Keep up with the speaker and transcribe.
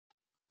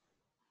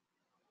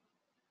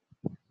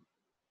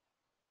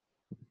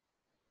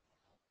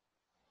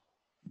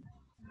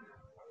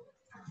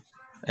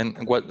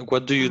And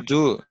what do you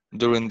do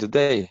during the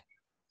day?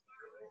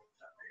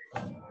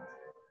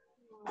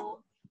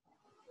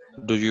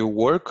 Do you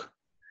work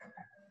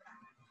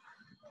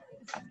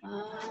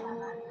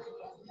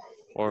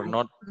or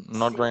not?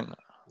 Not right now.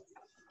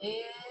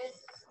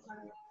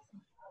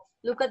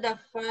 Look at the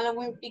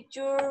following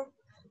picture.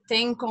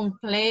 Then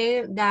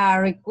complete the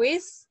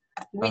request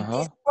with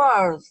these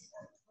words.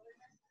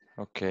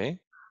 Okay.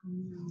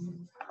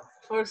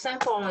 For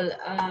example,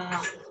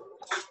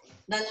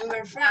 the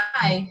number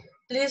 5.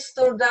 Please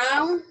turn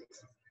down.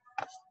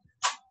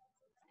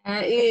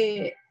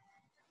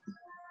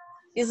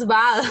 It's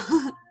bad.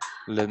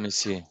 Let me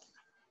see.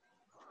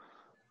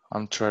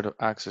 I'm trying to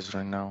access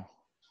right now.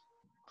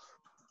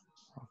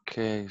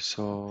 Okay,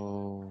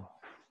 so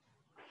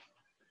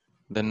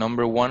the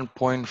number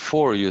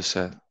 1.4 you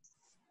said.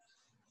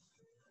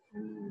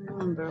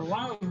 Number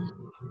 1.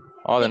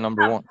 Oh, the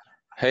number 1.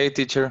 Hey,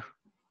 teacher.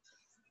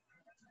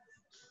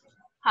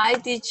 Hi,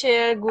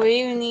 teacher. Good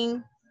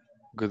evening.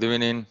 Good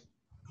evening.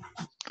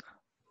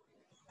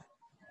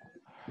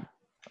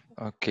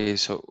 Okay,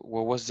 so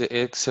what was the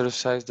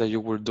exercise that you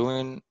were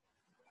doing?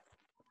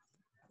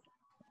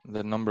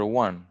 The number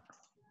 1.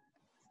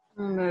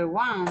 Number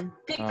 1.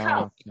 Pick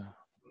up. Okay.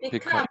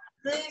 Pick up,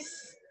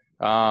 please.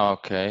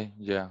 Okay,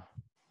 yeah.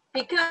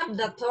 Pick up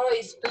the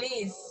toys,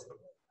 please.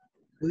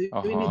 Good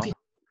evening.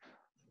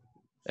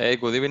 Hey,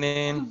 good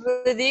evening.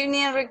 Good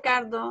evening,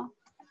 Ricardo.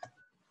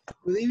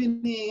 Good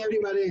evening,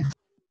 everybody.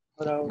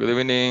 Hello. Good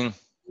evening.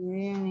 Good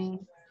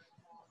evening.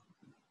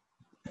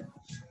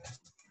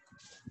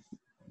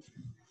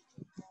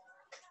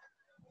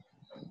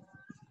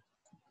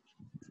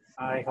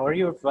 Hi, how are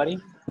you, everybody?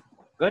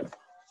 Good?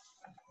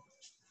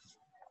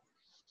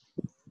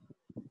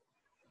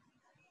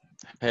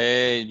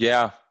 Hey,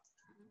 yeah.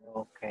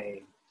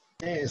 Okay.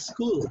 Yes,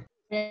 cool.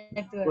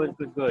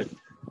 Good.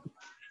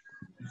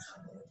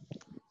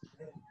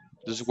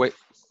 Just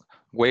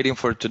waiting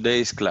for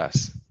today's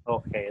class.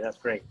 Okay, that's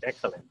great.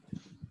 Excellent.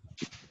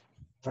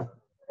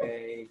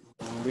 Okay,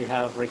 we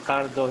have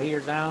Ricardo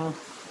here now.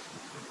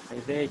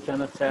 Isaiah,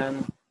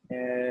 Jonathan,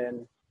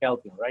 and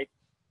Kelvin, right?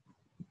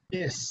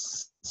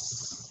 Yes.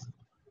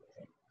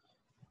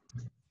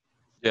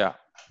 Yeah.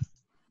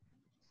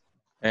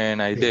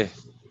 And I did.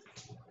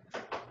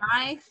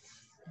 Hi.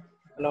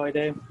 Hello,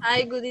 Ide.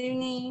 Hi, good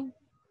evening.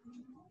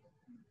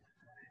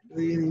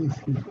 Good evening.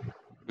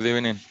 Good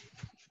evening.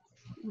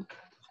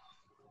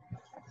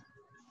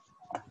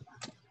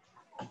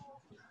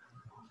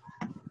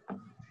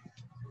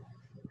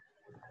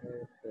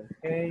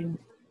 Okay.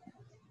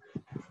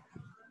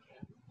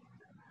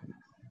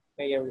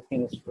 Okay,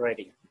 everything is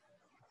ready.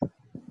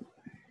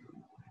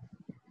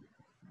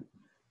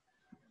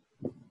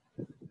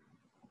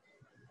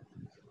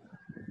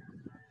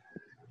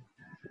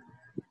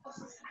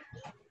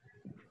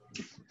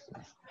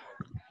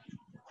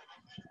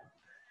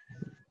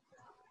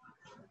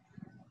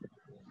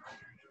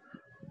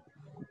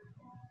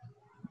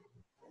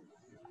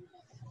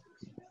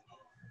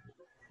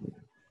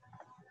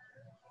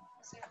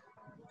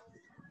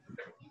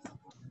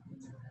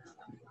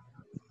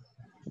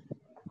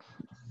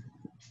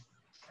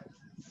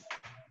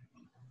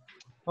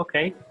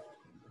 Okay,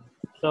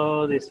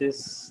 so this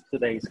is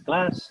today's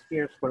class.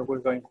 Here's where we're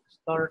going to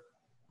start.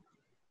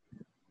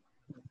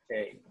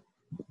 Okay.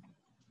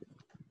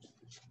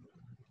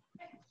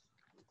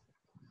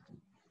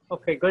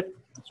 Okay, good.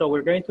 So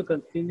we're going to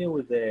continue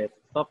with the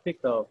topic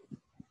of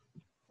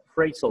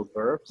phrasal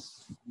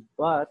verbs,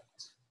 but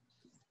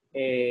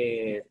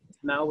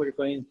now we're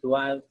going to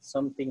add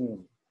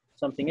something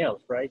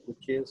else, right?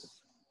 Which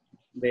is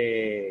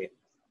the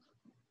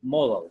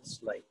modals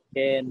like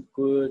can,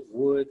 could,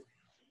 would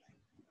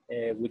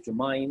you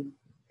mind,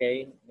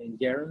 okay, and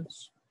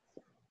gerunds,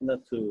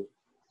 to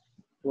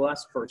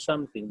ask for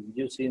something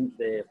using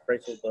the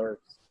phrasal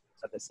verbs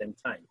at the same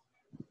time.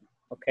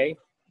 Okay,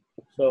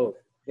 so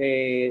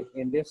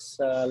in this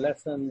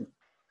lesson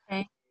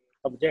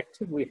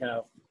objective, we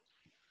have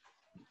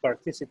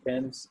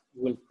participants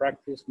will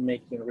practice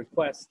making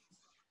requests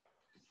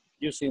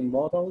using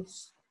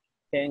modals,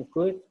 can,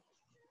 could,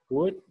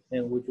 would,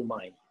 and would you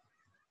mind.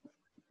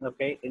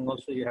 Okay, and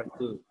also you have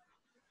to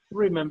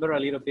remember a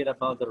little bit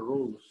about the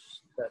rules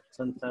that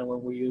sometimes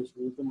when we use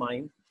would you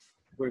mind,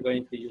 we're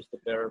going to use the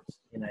verbs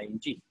in ing.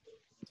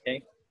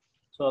 Okay,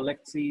 so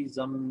let's see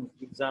some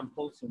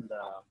examples in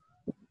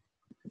the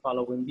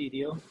following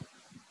video.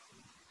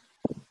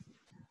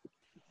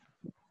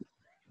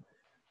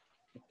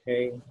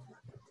 Okay,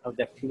 of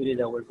the activity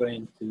that we're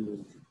going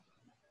to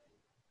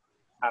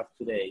have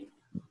today.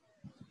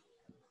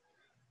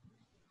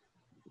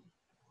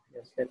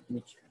 Yes,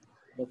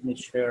 let me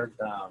share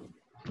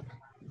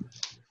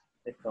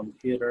the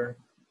computer.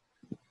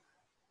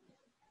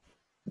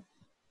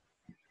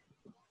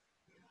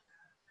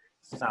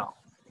 So,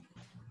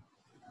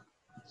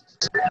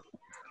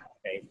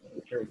 okay,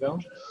 here we go.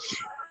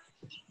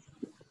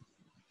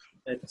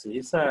 Let's see,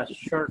 it's a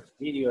short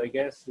video, I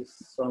guess.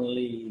 It's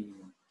only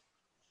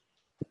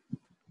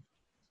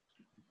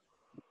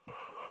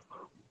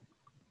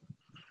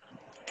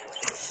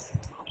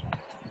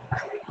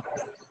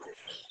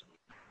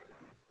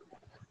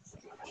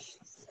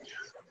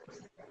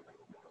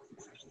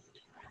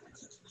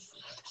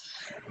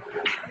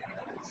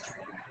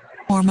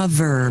form of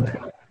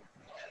verb.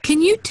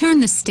 Can you turn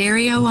the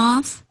stereo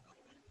off?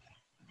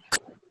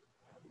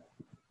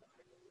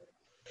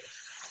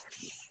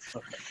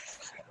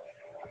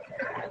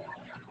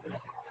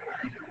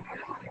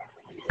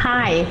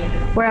 Hi,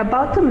 we're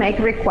about to make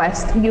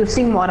requests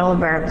using modal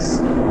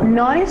verbs.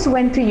 Notice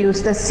when to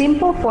use the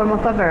simple form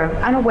of a verb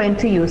and when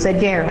to use a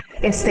gerund.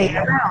 Stay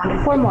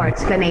around for more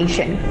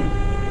explanation.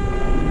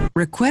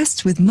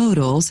 Requests with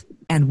modals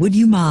and would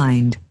you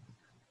mind.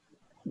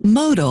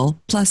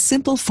 Modal plus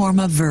simple form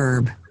of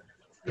verb.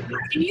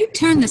 Can you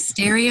turn the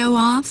stereo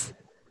off?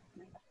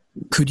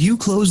 Could you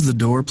close the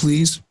door,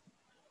 please?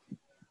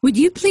 Would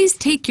you please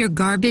take your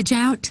garbage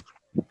out?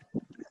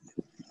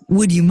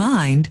 Would you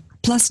mind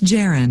plus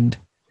gerund.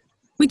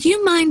 Would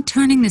you mind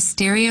turning the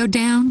stereo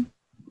down?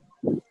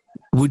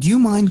 Would you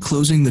mind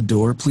closing the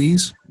door,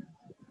 please?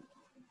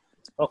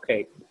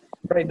 Okay,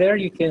 right there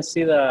you can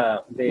see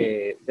the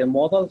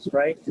modals,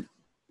 right?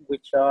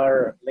 Which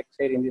are, let's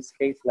say in this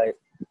case, like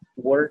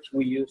words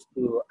we use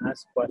to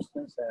ask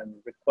questions and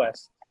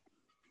request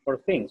for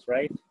things,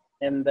 right?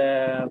 And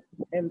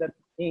that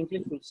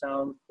English will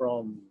sound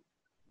from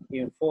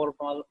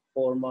informal,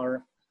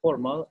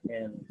 formal,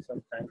 and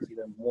sometimes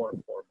even more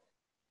formal.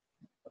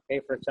 Okay,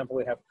 for example,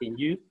 we have can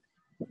you.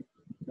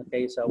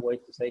 Okay, so a way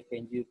to say,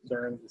 can you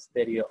turn the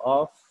stereo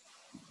off?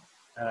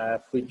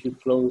 Could you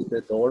close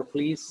the door,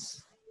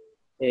 please?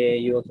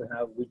 You also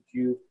have, would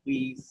you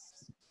please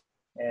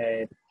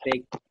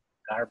take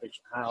garbage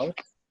out?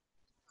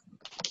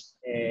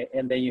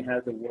 And then you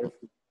have the word,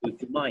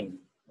 would you mind?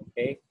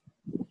 Okay,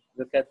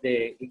 look at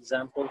the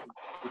example,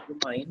 would you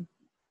mind?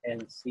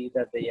 And see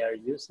that they are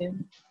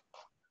using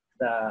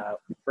the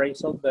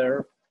phrasal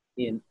verb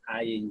in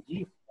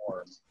ing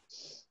form.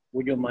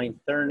 Would you mind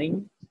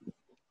turning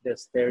the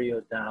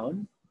stereo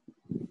down?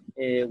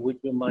 Would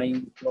you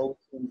mind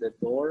closing the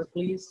door,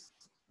 please?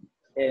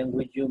 And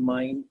would you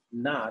mind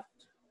not?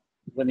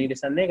 When it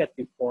is a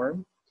negative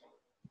form,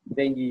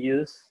 then you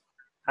use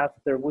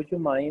after would you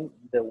mind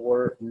the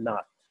word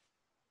not.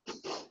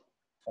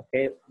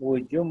 Okay,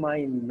 would you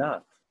mind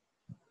not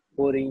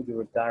putting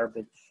your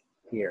garbage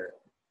here?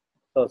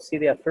 So see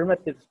the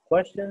affirmative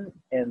question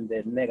and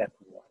the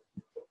negative one.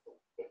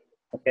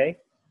 Okay?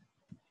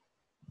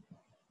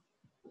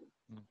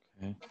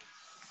 Okay.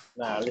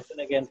 Now listen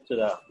again to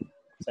the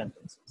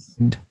sentences.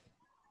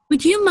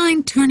 Would you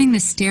mind turning the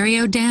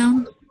stereo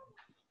down?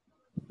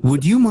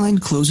 Would you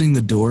mind closing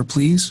the door,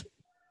 please?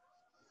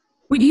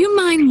 Would you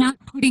mind not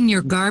putting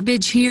your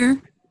garbage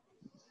here?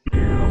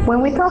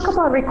 When we talk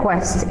about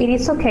requests, it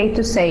is okay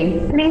to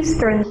say, please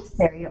turn the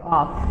stereo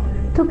off,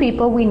 to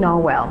people we know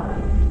well.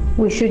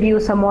 We should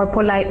use a more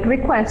polite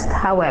request,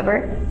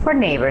 however, for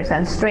neighbors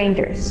and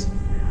strangers.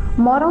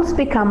 Modals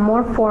become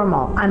more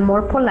formal and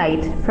more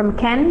polite from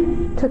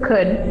can to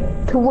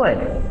could to would.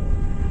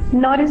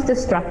 Notice the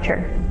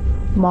structure.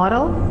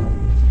 Modal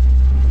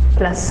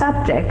plus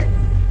subject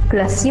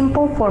plus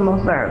simple form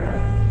of verb.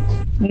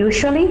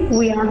 Usually,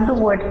 we add the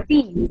word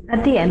please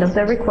at the end of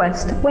the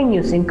request when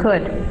using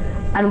could,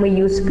 and we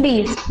use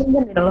please in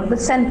the middle of the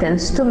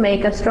sentence to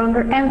make a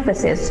stronger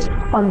emphasis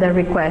on the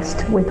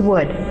request with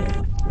would.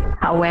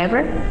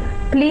 However,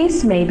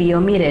 please may be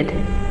omitted.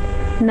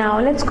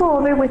 Now let's go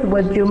over with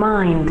would you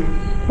mind.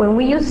 When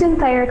we use the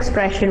entire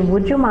expression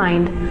would you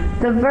mind,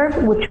 the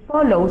verb which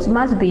follows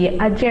must be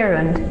a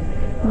gerund.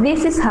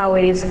 This is how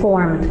it is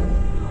formed.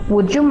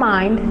 Would you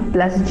mind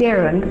plus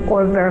gerund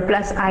or verb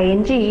plus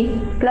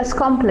ing plus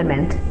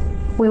complement.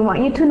 We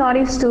want you to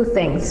notice two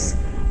things.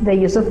 The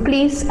use of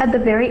please at the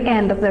very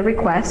end of the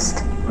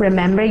request.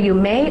 Remember, you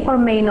may or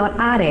may not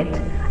add it.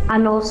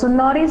 And also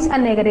notice a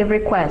negative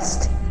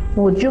request.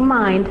 Would you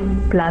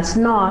mind plus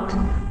not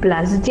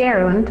plus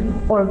gerund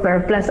or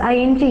verb plus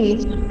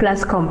ing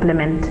plus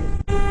complement.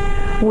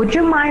 Would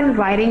you mind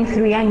writing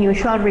 3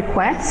 unusual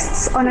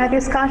requests on our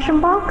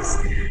discussion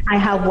box? I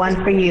have one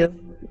for you.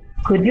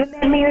 Could you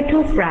lend me your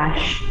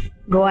toothbrush?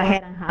 Go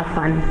ahead and have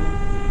fun.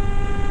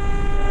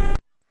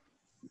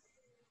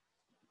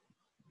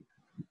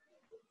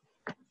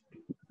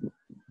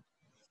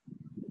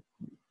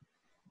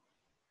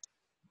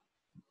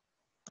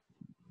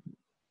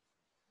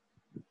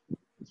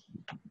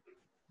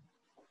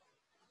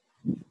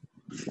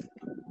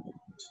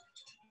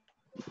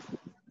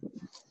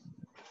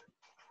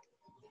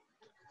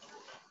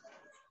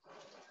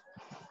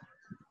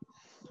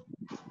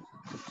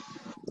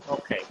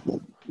 Okay.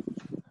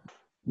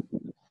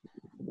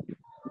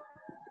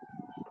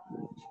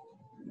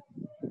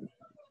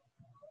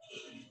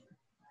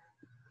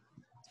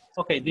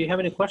 Okay, do you have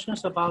any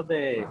questions about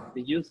the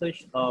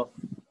usage of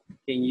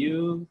can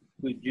you,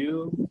 could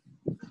you,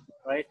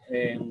 right,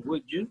 and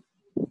would you?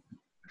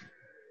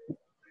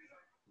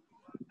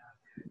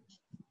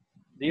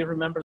 Do you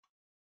remember?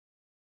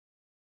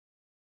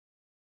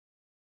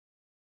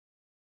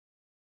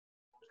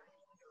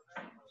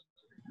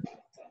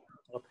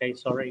 Okay,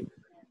 sorry.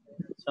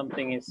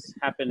 Something is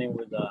happening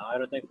with the, I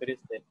don't know if it is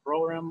the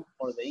program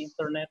or the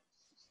internet,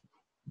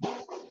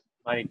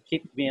 but it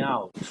kicked me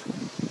out.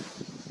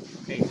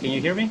 Okay, can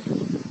you hear me?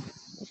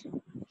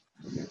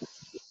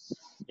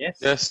 Yes?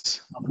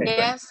 Yes. Okay, good.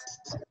 Yes.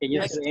 Can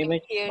you I see the can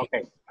image? hear you.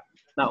 Okay.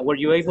 Now, were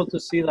you able to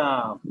see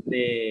the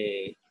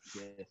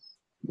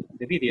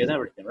video and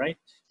everything, right?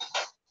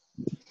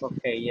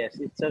 Okay,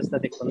 yes. It says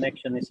that the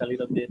connection is a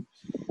little bit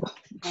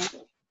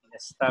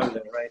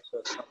unstable, right?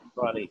 So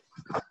probably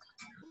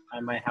I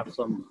might have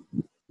some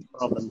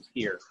problems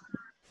here.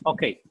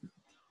 Okay,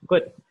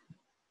 good.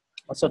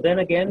 So then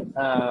again,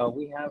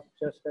 we have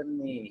just, let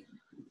me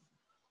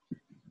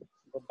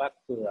go back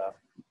to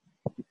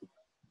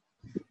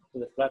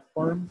the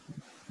platform.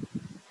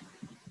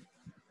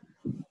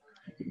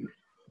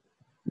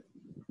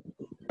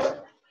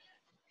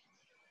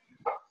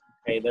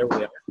 Okay, there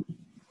we are.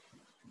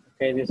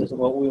 Okay, this is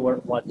what we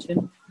were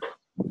watching.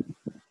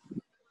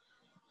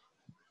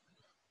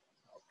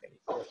 Okay,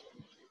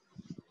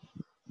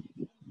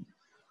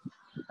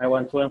 I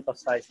want to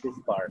emphasize these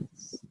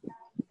parts.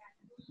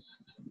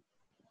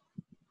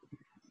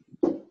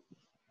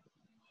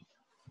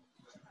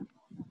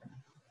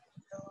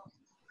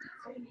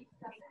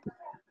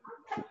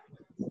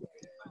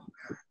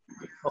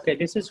 Okay,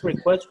 this is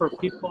request for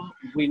people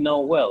we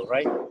know well,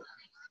 right?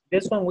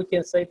 This one we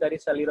can say that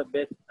it's a little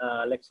bit,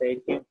 let's say,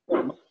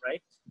 informal,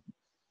 right?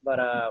 But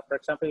for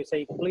example, you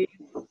say, please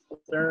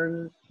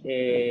turn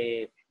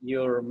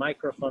your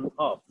microphone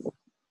off,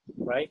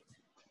 right?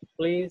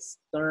 Please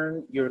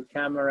turn your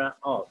camera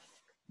off.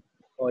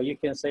 Or you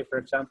can say, for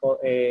example,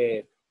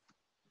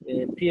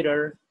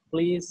 Peter,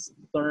 please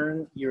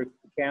turn your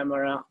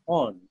camera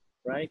on,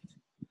 right?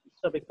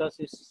 So because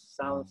it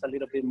sounds a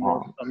little bit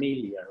more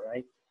familiar,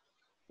 right?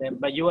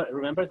 But you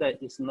remember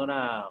that it's not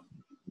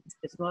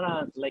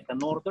like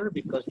an order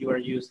because you are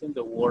using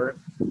the word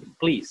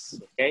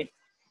please, okay?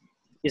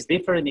 It's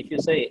different if you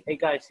say, hey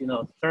guys, you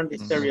know, turn the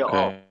stereo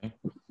off,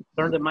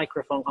 turn the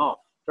microphone off,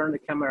 turn the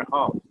camera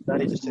off.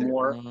 That is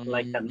more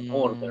like an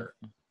order,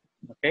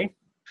 okay?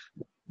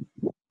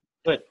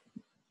 Good.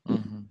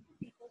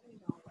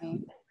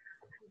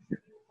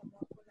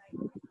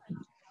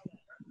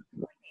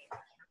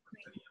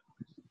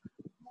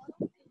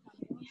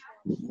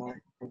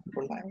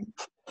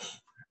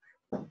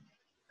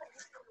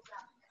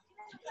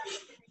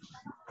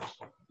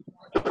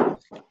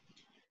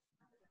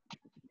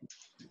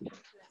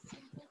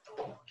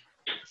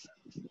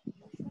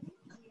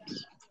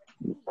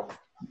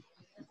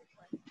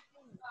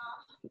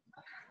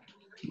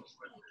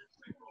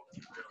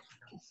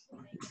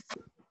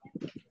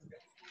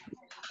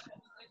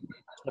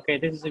 Okay,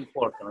 this is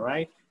important,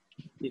 right?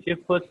 If you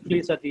put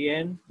please at the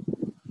end,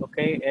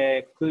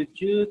 okay, could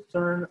you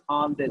turn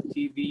on the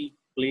TV,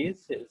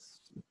 please?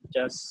 It's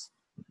just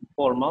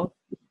formal.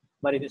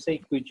 But if you say,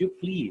 could you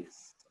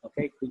please,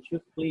 okay, could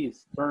you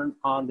please turn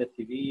on the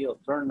TV or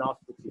turn off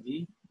the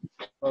TV?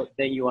 Well,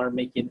 then you are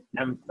making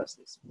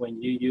emphasis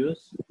when you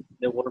use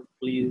the word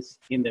please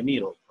in the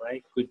middle,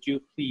 right? Could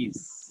you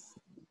please,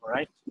 all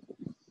right?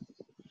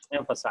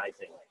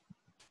 Emphasizing.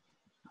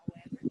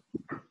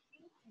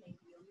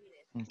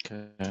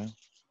 Okay.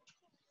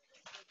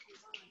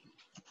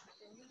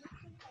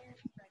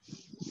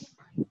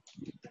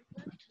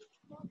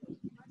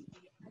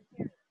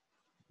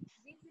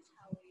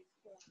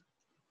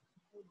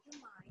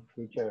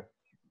 Teacher,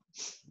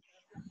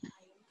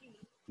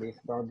 please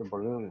turn the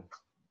balloon.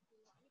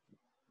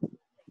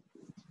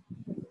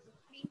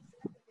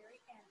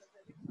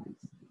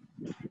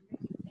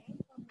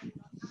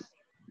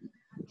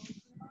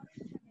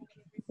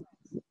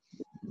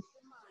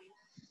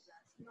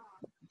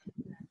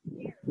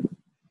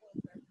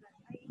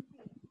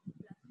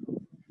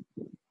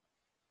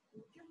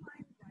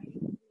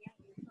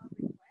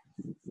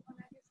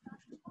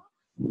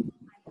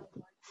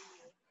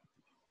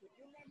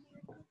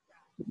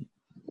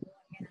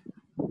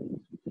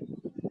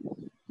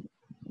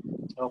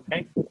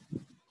 Okay,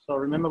 so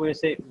remember we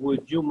say,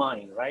 would you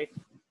mind, right?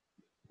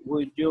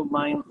 Would you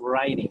mind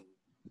writing?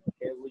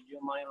 Okay, would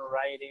you mind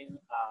writing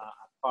a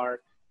card?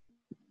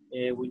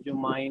 Would you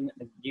mind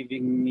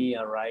giving me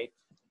a ride?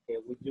 Okay,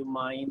 would you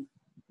mind,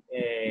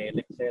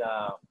 let's say,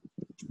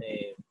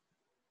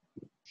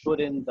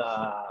 putting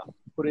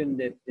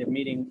the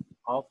meeting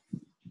off?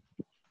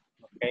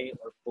 Okay,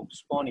 or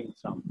postponing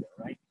something,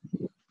 right?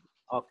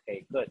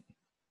 Okay, good.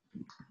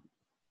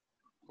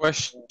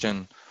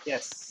 Question.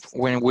 Yes.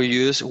 When we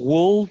use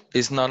would,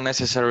 it's not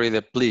necessarily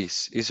the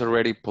please. It's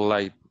already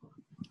polite.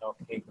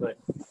 Okay, good.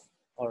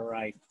 All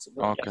right.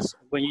 Okay. Yes.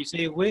 When you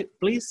say wait,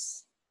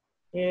 please,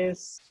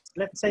 is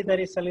let's say that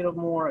it's a little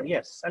more,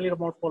 yes, a little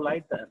more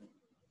polite than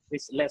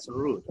it's less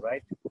rude,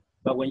 right?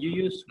 But when you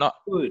use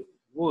could,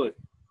 would,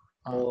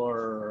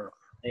 or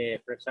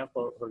for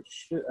example, or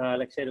should,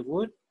 like say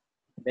would,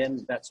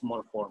 then that's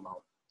more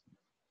formal.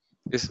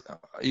 Is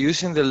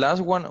using the last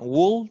one,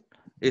 would,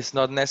 is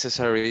not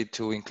necessary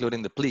to include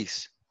in the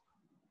please.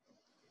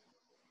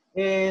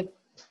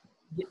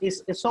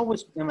 It's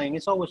always, I mean,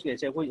 it's always good.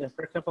 So,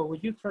 for example,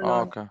 would you turn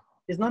on? Okay.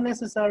 It's not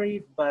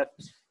necessary, but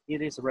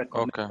it is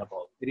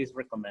recommendable. Okay. It is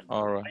recommendable.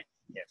 All right.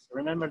 Yes.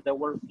 Remember, the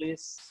word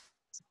please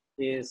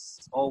is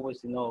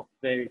always, you know,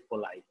 very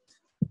polite.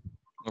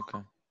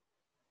 Okay.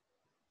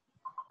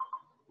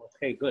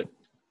 Okay, good.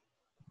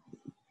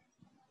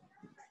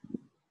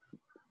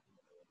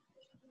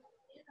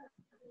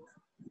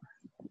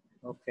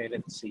 Okay,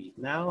 let's see.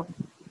 Now,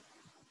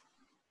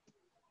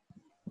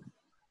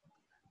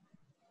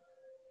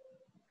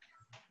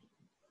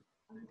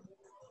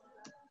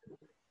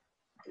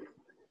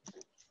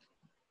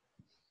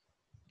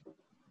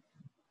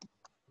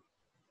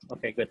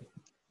 okay, good.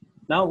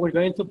 Now we're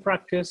going to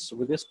practice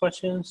with these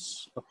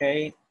questions,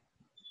 okay?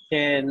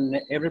 Can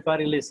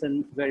everybody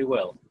listen very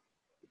well?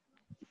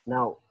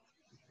 Now,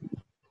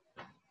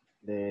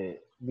 the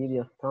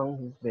video sound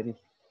is very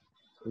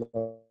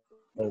slow.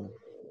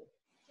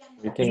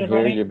 We can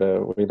hear you,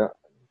 but we What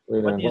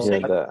don't do you hear say?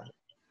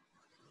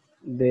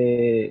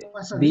 The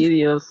Pasa,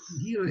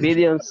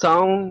 video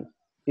sound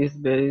is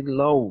very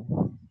low.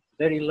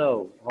 Very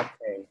low,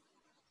 okay.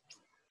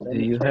 Let Do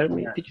me you check hear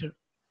me, that. teacher?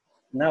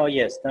 Now,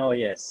 yes, now,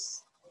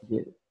 yes.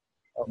 Yes.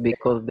 Okay.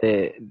 Because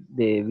the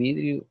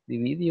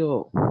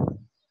video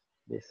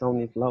the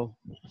sound is low.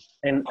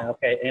 And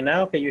okay, and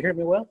now can you hear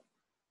me well?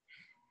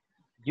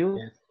 You?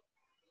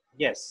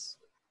 Yes.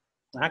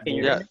 Can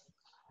you Yeah. hear me?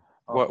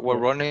 What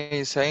Ronnie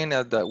is saying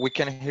is that we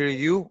can hear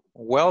you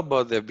well,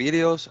 but the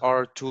videos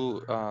are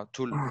too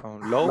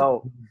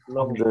low.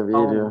 Low. the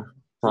video.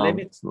 Let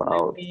Sounds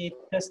loud. me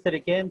test it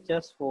again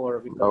just for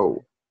because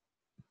Low.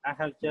 I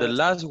have just The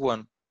last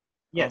one.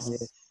 yes.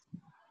 Yes.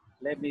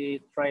 Let me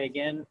try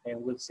again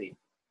and we'll see.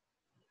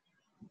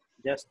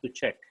 Just to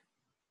check.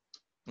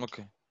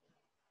 Okay.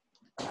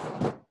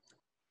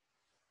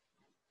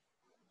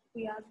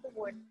 We add the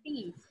word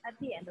please at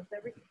the end of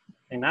every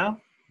And now?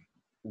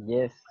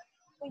 Yes.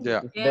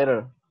 Yeah. It's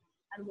better.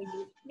 and we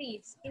use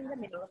please in the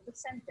middle of the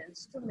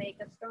sentence to make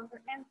a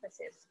stronger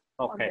emphasis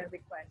on Okay. the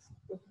request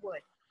with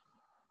would.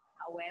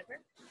 However,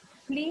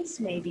 please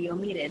may be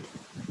omitted.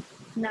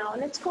 Now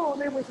let's go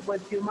over with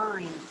would you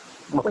mind.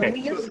 When we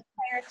Okay. use the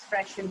prior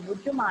expression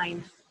would you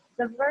mind,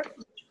 the verb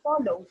which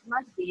follows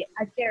must be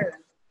a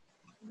gerund.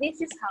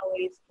 This is how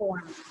it is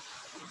formed.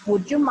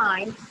 Would you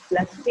mind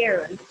plus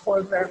gerund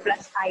or verb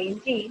plus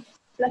ing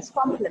plus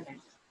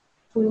complement.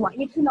 We want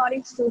you to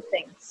notice two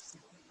things.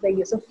 The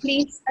use of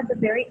please at the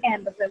very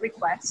end of the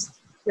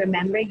request.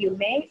 Remember, you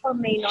may or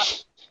may not.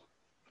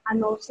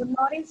 And also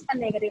notice a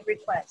negative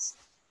request.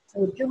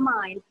 Would you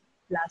mind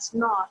plus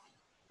not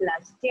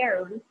plus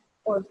gerund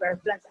or verb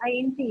plus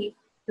ing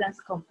plus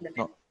complement.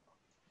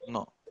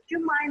 No. Would you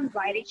mind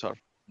writing Sorry.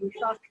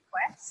 usual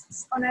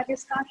requests on a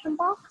discussion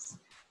box?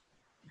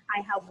 I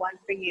have one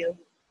for you.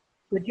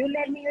 Would you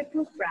lend me your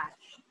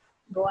toothbrush?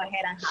 Go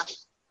ahead and have it.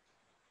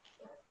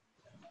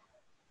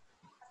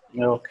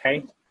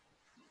 Okay.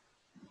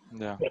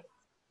 Yeah.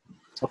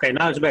 Okay,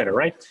 now it's better,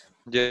 right?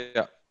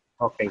 Yeah.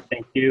 Okay,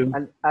 thank you.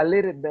 A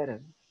little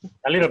better.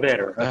 A little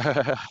better.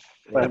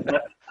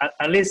 But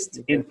at least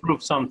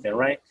improve something,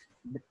 right?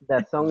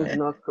 That song is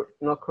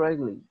not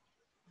correctly.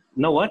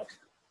 No what?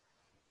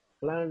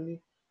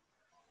 Clearly.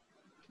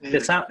 The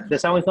sound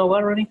is not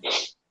what, Ronnie?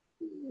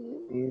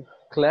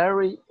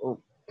 Clary or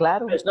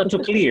claro. It's not too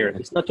clear.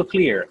 It's not too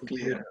clear.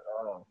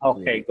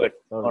 Okay, good.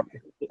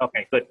 Sorry.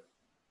 Okay, good.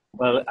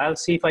 Well, I'll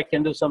see if I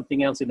can do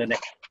something else in the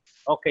next.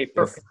 Okay,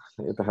 perfect.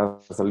 It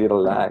has a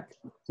little lag.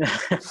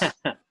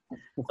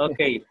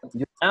 Okay,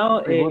 now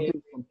Reboot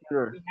the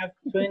computer. we have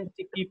 20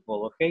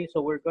 people, okay?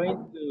 So we're going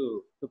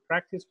to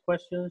practice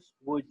questions.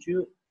 Would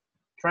you,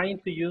 trying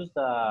to use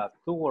the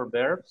two-word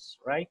verbs,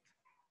 right?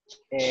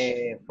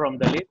 From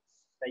the list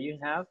that you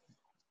have,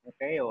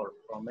 okay? Or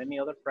from any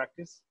other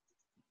practice.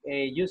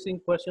 Using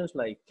questions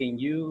like, can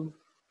you,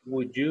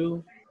 would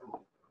you,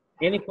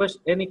 any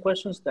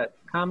questions that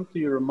come to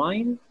your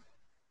mind,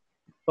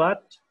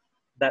 but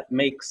that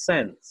make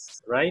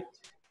sense, right?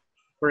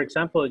 For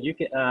example, you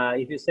can,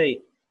 if you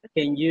say,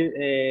 can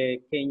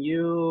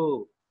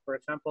you, for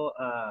example,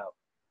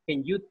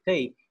 can you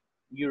take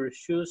your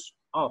shoes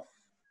off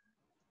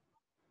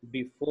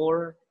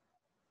before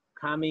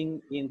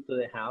coming into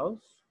the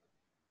house?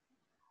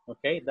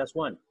 Okay, that's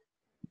one.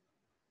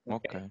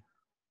 Okay.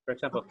 For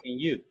example, can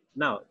you?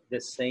 Now, the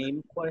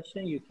same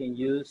question you can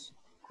use,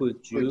 could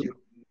you?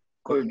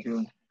 Could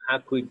you?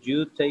 Could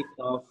you take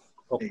off,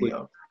 or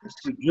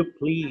could you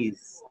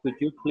please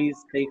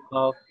take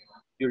off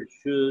your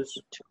shoes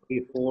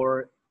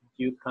before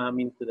you come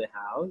into the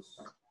house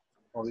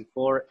or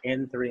before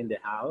entering the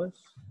house?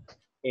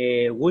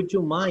 Would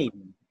you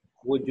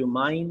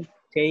mind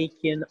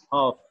taking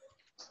off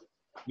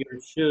your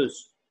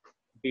shoes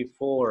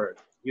before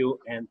you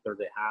enter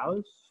the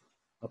house?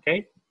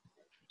 Okay.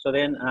 So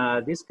then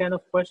these kind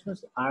of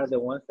questions are the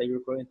ones that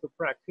you're going to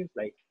practice,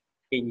 like,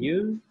 can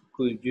you,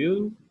 could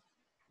you,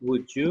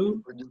 would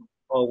you,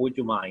 or would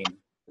you mind?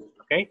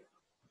 Okay.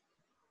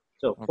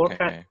 So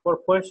for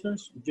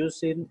questions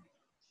using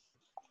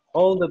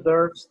all the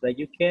verbs that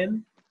you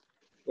can,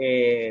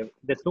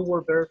 the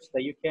two-word verbs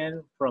that you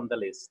can from the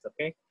list,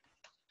 okay?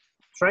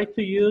 Try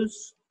to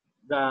use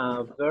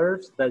the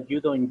verbs that you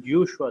don't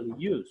usually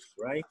use,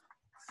 right?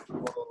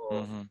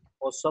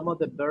 Or some of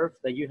the verbs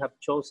that you have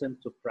chosen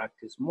to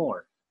practice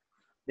more.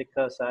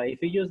 Because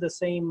if you use the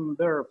same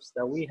verbs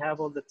that we have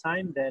all the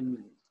time,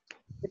 then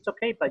it's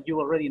okay, but you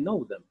already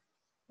know them,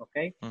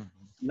 okay?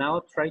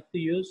 Now try to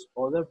use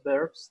other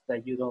verbs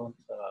that you don't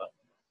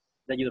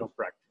that you don't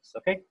practice,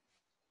 okay?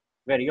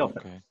 Very often.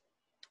 Okay.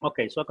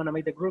 Okay, so I'm gonna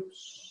make the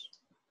groups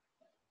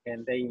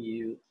and then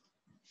you,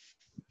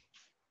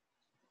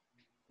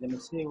 let me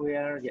see, we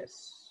are,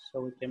 yes.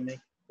 So we can make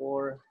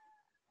 4,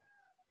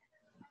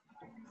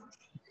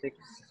 6,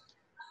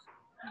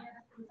 7.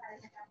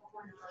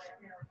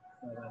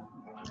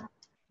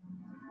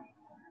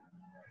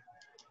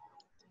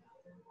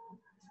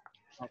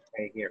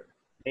 Okay, here,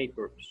 8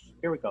 groups.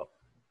 Here we go.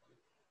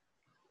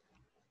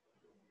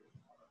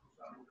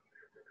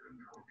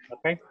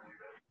 Okay,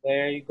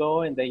 there you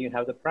go, and then you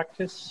have the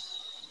practice.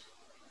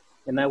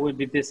 And I will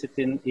be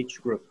visiting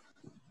each group.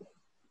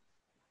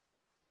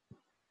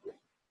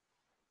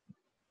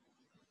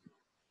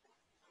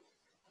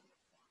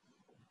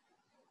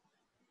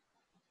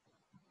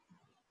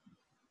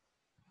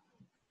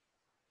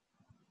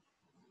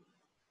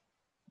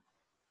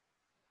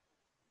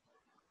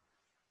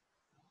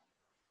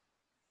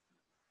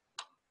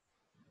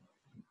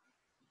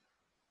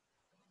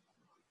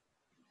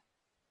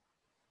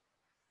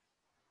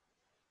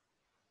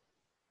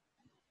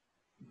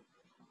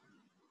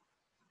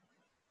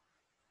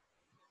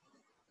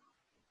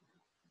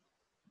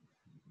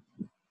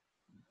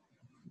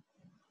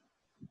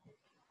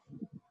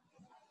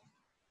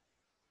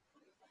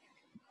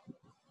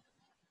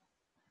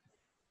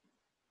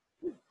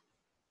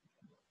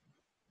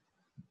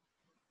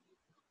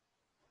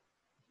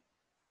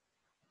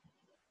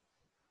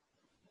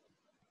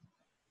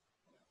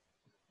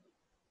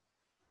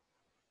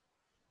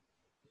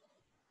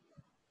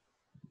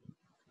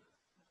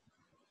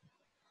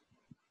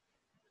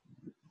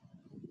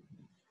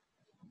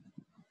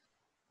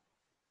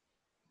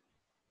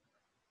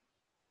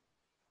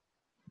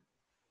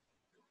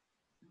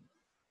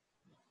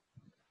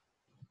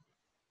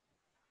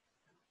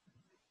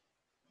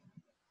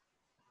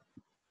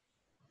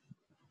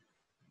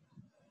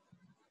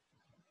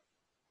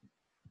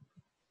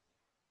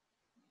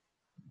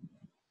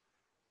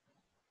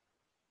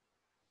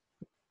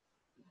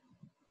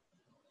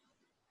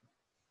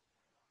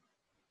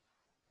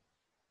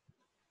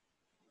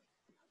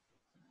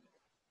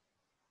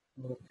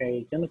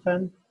 Okay,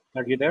 Jonathan,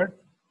 are you there?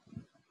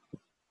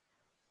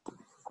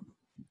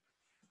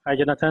 Hi,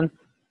 Jonathan.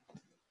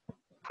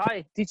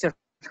 Hi, teacher.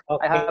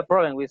 Okay. I have a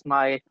problem with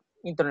my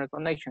internet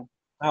connection.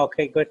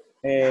 Okay, good.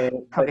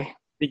 Okay.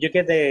 Did you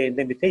get the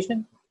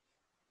invitation?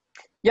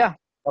 Yeah.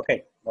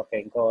 Okay,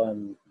 okay, go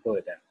and do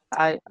it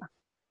then.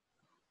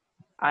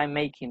 I'm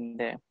making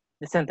the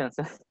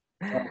sentences.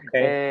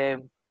 Okay.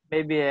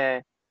 Maybe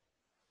I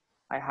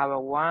have a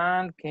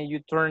one. Can you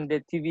turn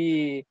the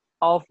TV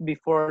off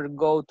before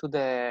go to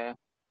the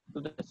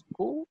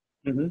school?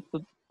 Mm-hmm.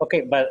 Okay,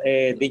 but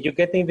did you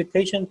get the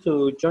invitation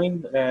to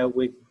join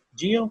with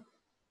Gio?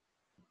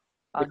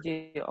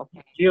 Gio,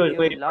 okay. Gio is Gio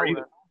waiting and for you.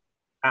 Laura.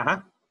 Uh-huh.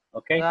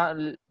 Okay.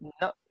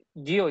 No,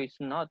 Gio is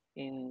not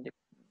in the.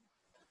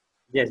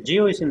 Yes,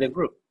 Gio is in the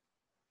group.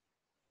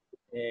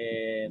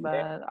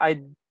 But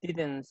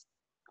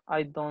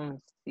I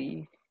don't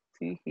see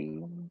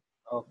him.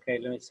 Okay,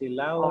 let me see,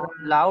 Laura. Oh,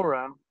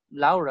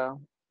 Laura.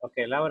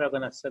 Okay, Laura, I'm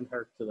gonna send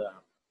her to the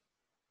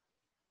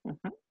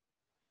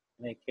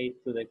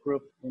to the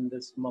group in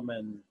this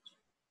moment.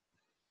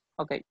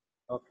 Okay.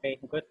 Okay,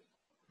 good.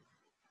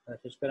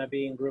 She's gonna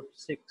be in group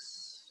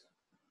 6.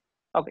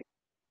 Okay.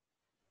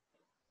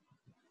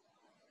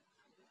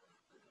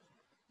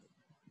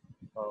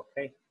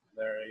 Okay,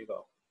 there you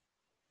go.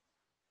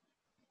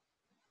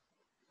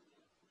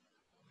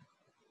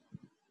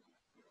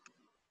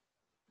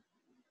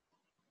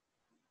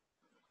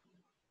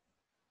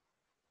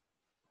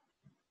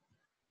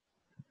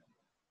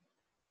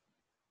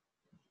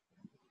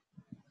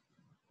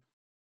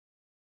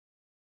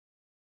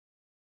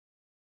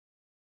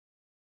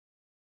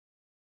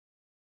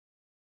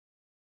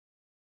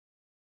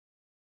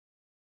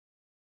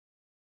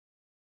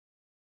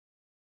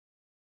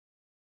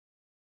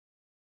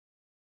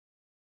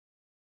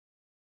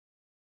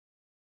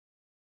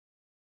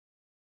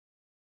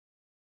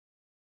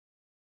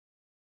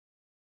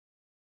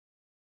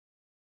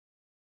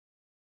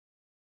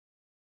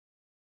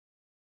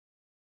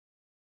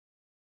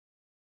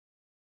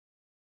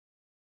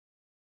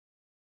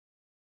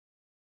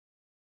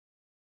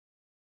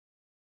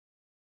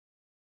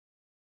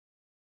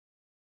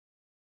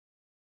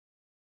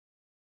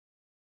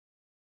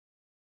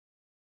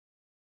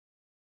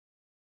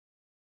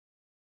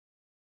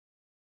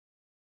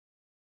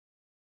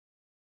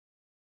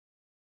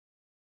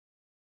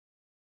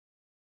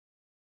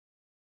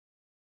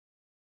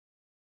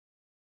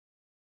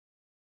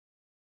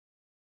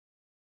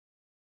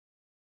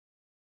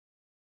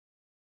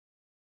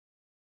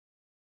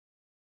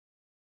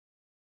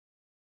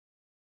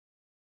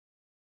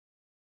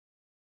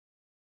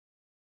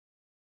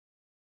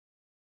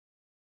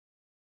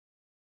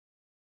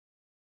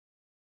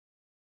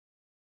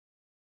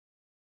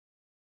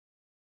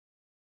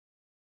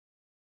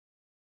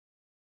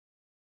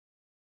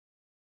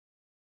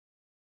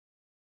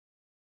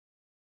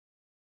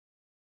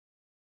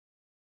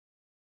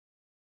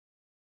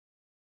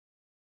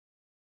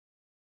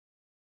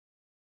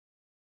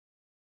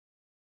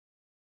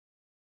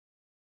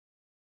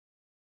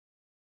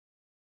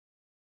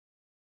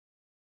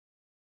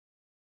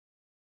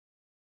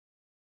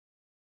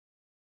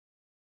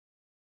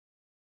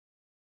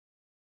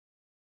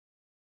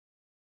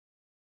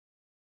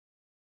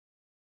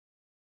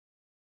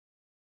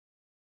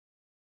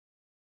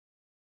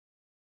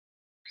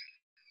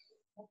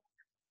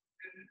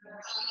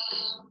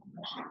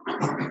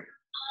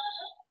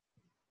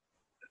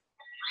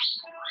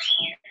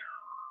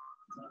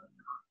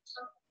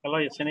 Hello,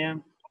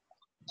 Yesenia.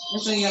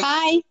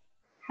 Hi,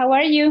 how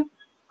are you?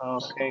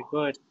 Okay,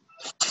 good.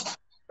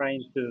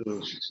 Trying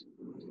to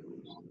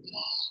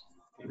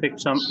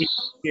fix some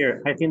issues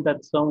here. I think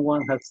that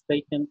someone has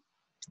taken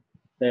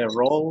the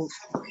role.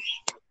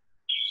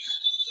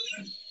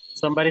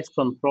 Somebody's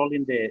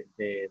controlling the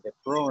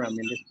program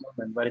in this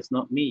moment, but it's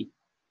not me.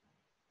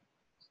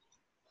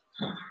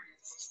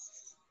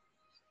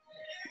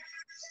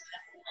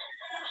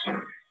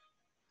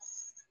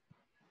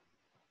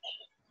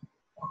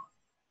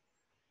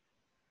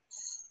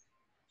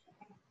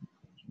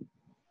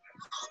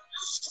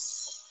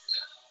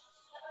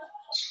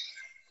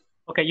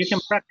 Okay, you can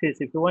practice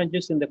if you want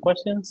using the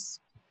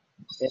questions,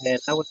 and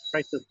I will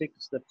try to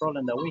fix the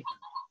problem that we have.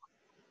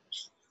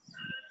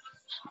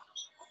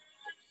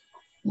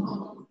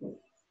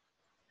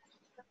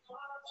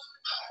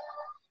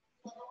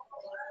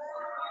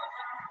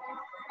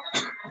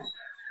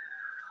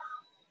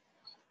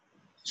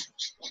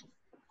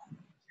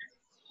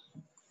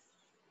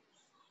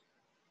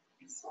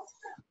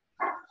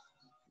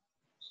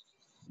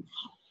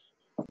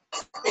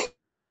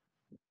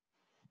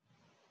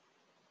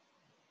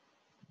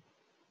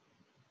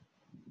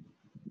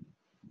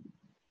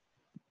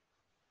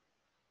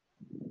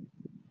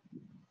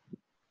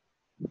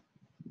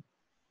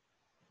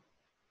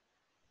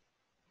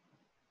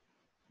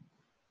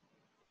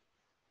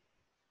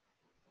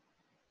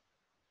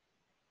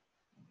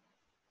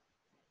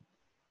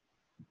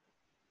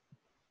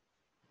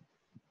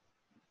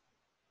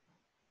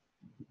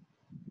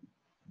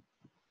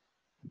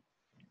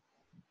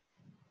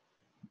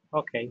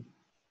 Okay.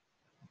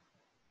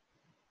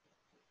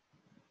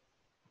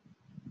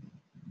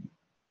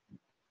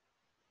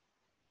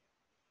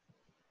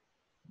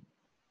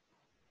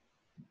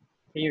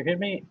 Can you hear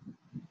me?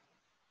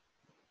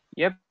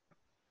 Yep.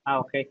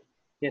 Okay.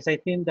 Yes, I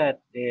think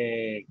that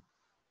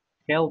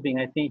Kelvin,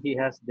 I think he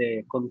has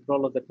the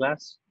control of the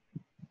class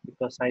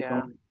because I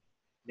don't,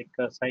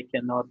 because I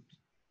cannot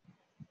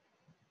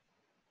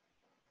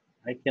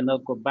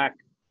go back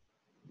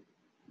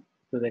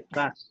to the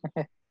class.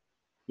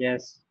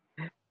 Yes.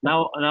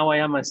 Now I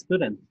am a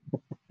student.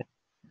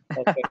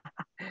 Okay.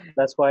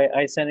 That's why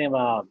I sent him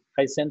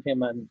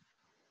an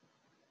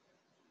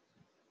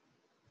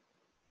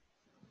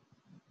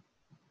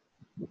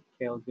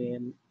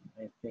Kelvin,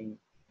 I think.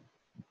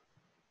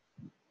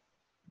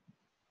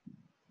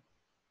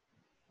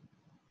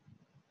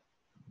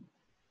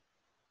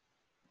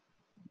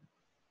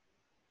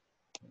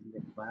 In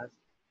the class.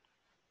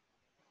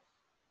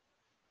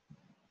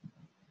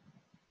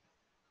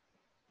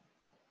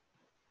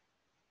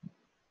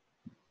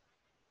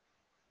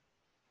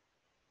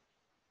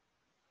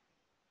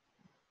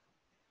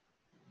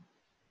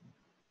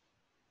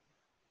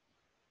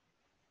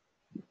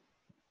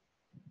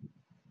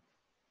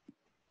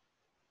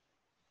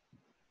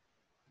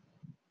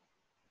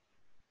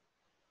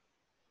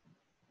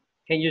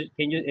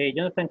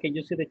 Jonathan, can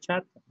you see the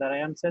chat that I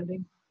am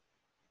sending?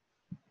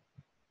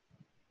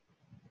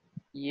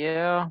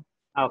 Yeah.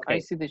 Okay. I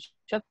see the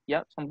chat.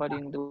 Yeah, somebody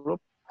in the group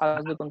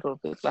has the control of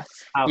the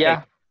class. Okay.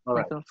 Yeah. All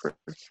right.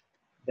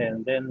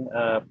 Then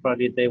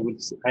probably they will.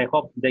 I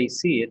hope they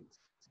see it.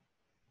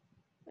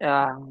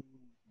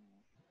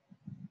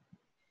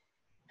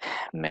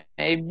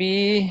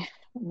 Maybe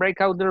break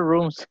out the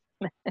rooms.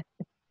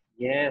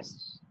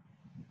 Yes.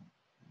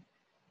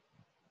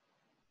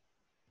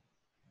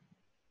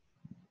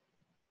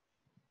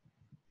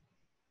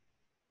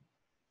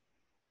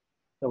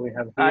 So we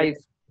have here.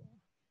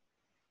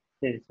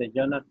 There is a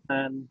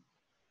Jonathan.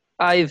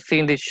 I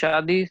think the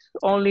chat is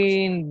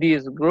only in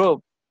this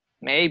group,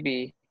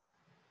 maybe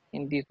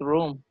in this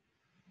room.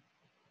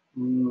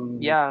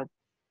 Yeah,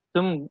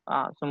 some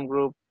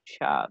group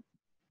chat.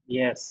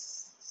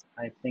 Yes,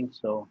 I think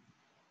so.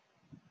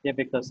 Yeah,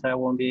 because I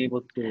won't be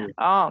able to.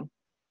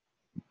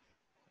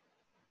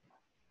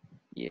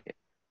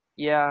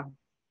 Yeah,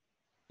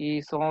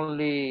 it's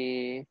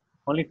only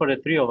for the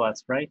three of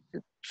us, right?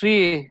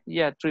 Three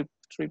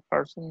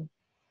person.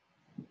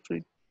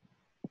 Three.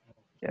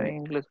 Yeah,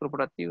 Ingles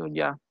Corporativo,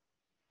 yeah.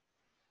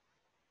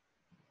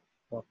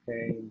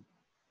 Okay.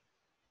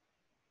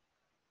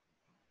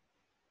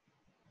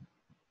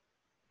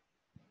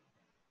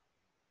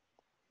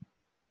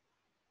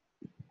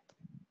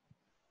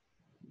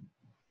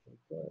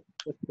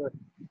 Good.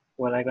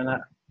 Well, I'm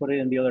gonna put it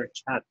in the other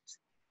chat.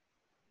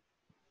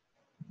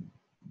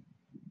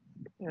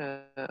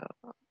 We're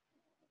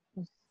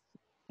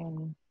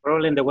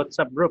all in the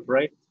WhatsApp group,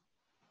 right?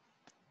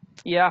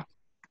 Yeah.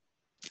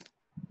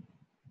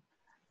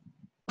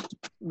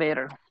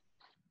 Better.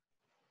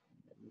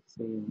 Let's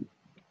see.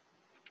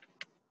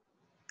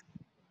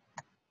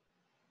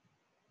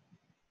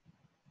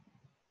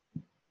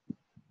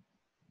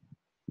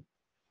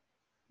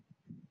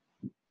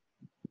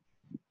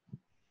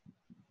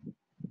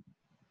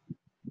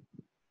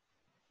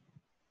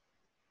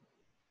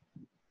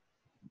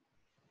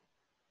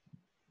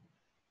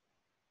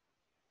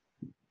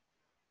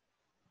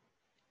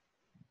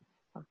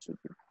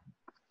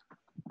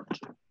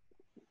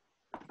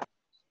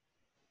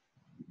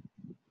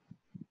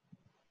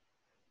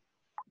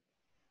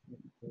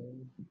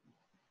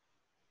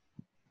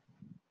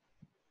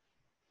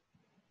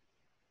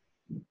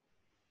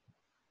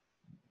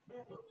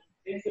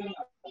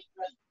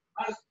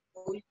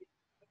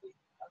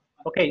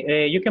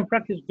 Okay, you can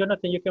practice,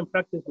 Jonathan. You can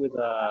practice with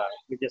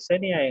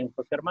Yesenia and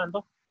Jose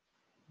Armando.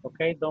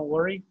 Okay, don't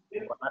worry.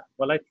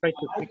 While I try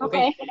to fix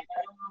Okay.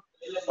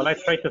 while I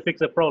try to fix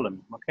the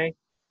problem. Okay.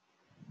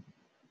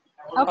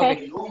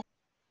 Okay.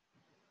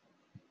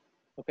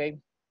 Okay.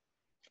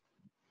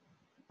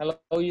 Hello,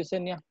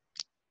 Yesenia.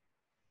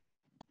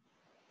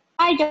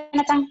 Hi,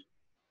 Jonathan.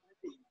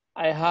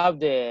 I have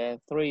the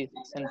 3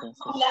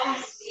 sentences.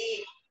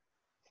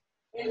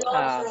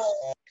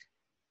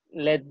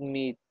 Let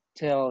me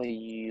tell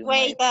you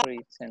Wait, my 3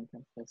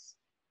 sentences.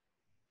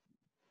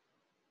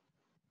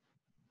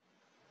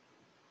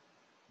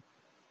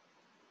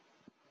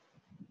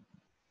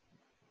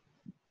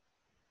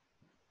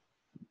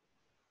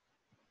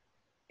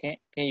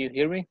 Can you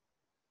hear me?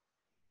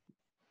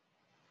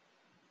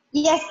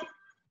 Yes.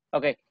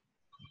 Okay.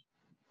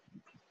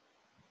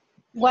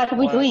 What are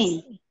we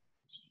doing?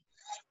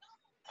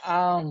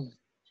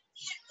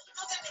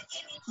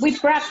 We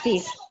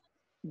practice.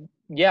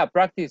 Yeah,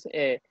 practice.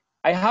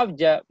 I have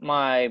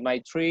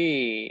my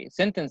 3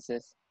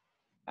 sentences.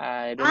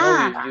 I don't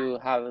know if you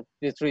have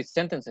the 3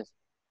 sentences.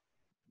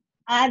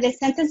 The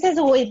sentences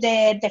with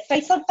the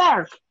phrasal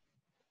verb.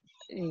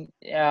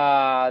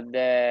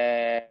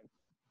 The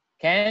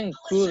can,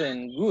 could,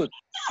 and good.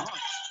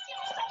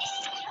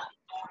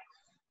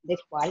 ¿De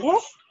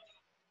cuáles?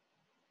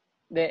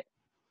 The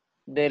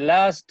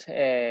last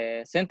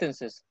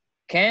sentences.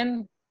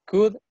 Can,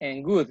 could,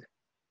 and good.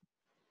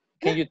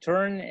 Can you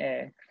turn?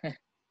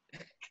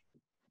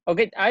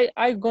 Okay,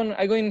 I'm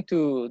going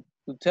to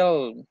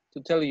tell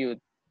you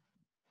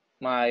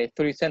my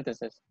 3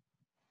 sentences.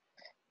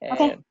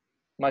 Okay.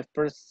 My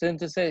first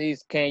sentence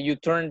is, can you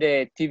turn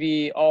the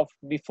TV off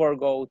before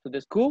go to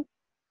the school?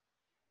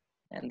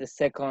 And the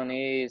second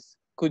is,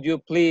 could you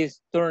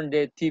please turn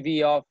the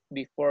TV off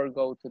before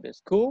go to the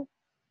school?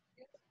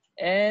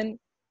 And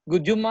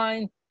would you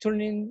mind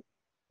turning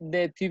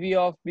the TV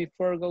off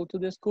before go to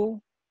the school?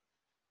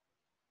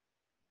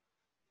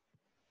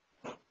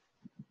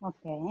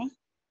 Okay.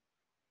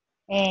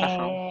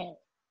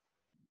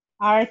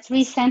 Are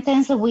 3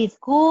 sentences with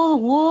could,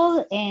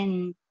 would,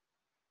 and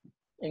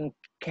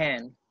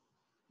can.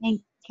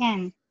 And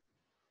can.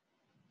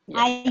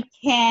 Yeah.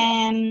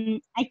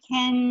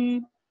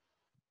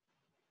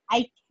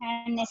 I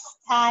can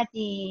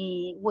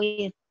study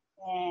with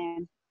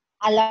a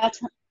lot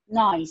of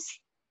noise.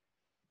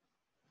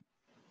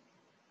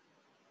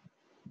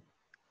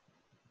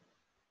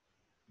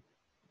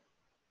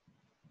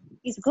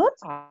 It's good?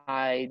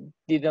 I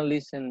didn't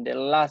listen the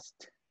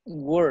last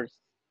words.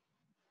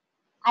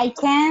 I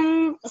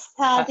can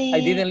study. I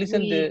didn't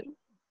listen with,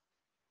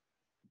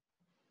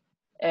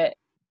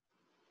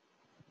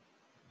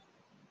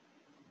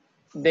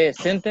 the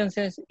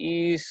sentences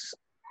is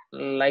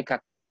like a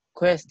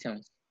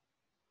question.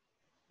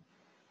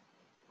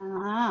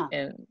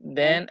 And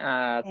then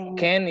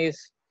can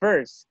is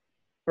first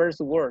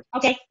word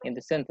in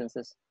the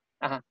sentences.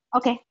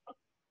 Okay.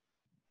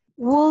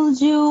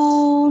 Would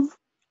you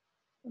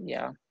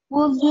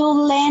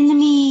lend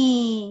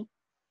me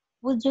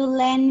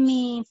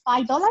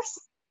 $5?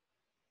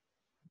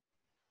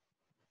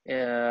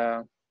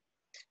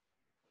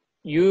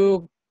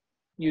 You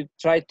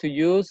try to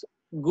use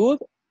good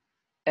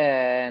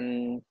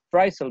and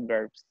phrasal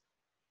verbs.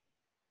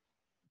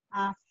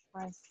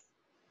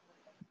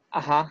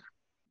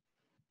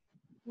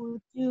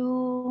 Would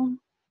you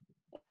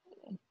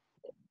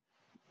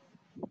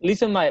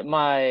listen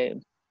my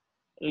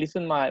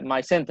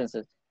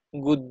sentences?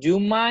 Would you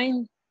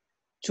mind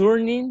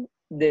turning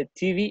the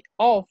TV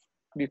off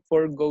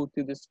before go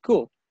to the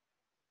school?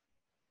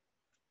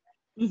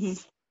 Okay.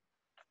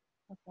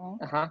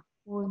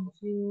 Would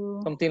you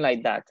something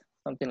like that?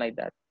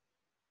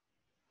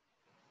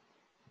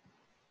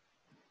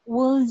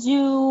 Would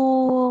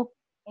you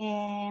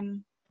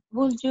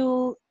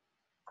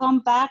come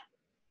back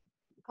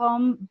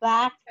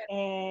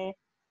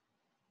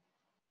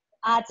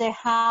at the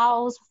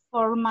house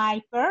for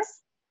my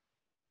purse?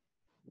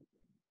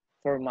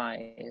 For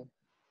my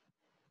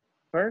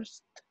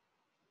first?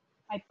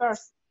 My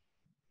purse.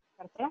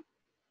 Okay.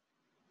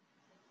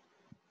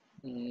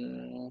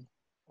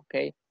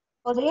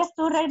 ¿Podrías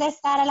tú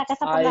regresar a la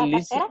casa por la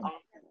cartera?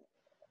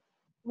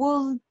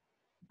 Would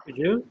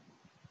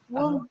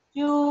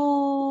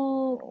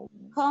you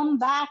come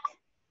back to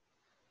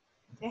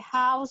the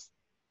house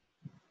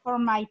for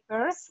my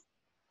purse?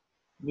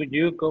 Would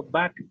you go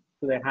back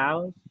to the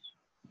house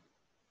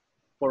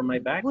for my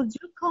bag? Would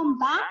you come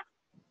back?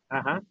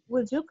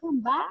 Would you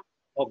come back?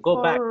 Or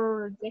go back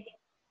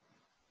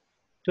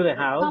to the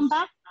house? Come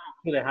back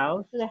to the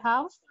house? To the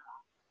house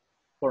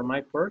for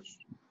my purse?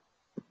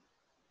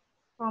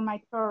 For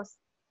my purse.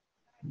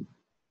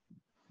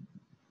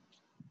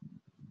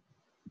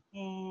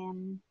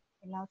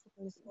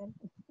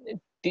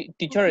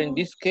 Teacher, in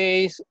this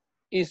case,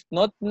 is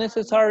not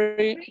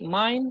necessary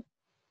mine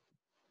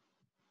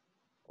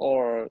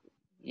or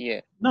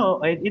yeah.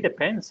 No, it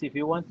depends. If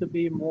you want to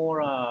be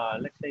more,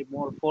 let's say,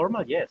 more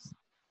formal, yes.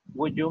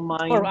 Would you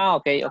mind?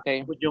 Okay,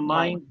 okay. Would you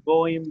Mine. mind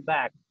going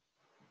back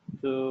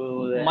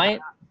to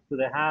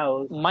the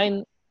house?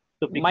 Mine.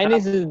 To pick mine up?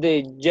 is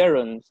the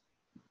gerunds.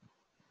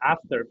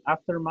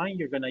 After mine,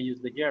 you're gonna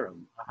use the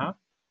gerund.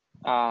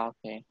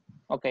 Okay.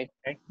 Okay.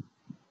 Okay.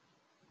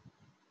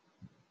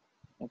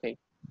 Okay.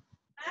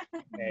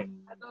 Okay.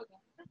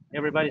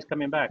 Everybody's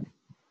coming back.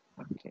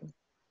 Okay.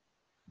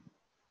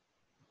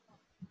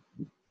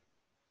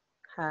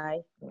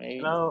 Hi.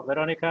 Hello,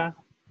 Veronica.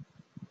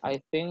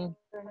 I think.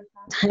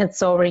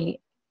 Sorry.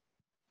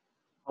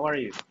 How are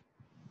you?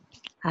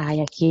 I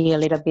aquí a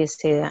little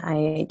busy.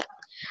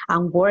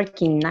 I'm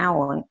working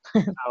now.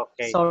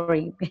 Okay.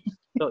 Sorry.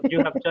 So you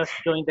have just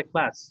joined the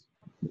class.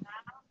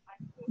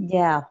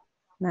 Yeah.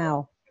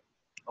 Now.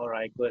 All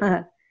right.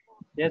 Good.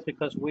 Yes,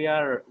 because we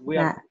are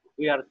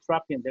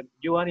trapping them.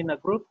 You are in a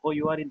group or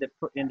you are in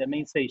the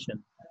main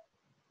station?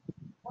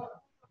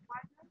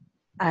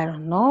 I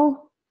don't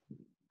know.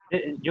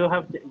 You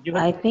have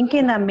I think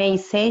in a main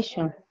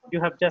session. You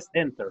have just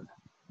entered.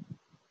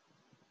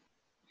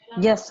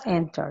 Just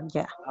entered,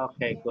 yeah.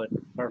 Okay, good.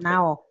 Perfect.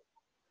 Now.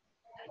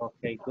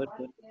 Okay, good.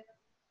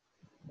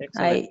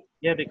 Excellent.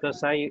 Yeah,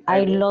 because I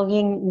log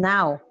in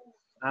now.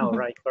 All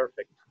right,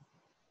 perfect.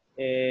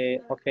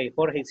 Okay,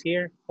 Jorge's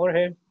here.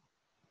 Jorge.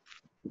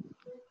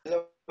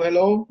 Hello.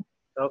 Hello.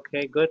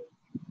 Okay, good.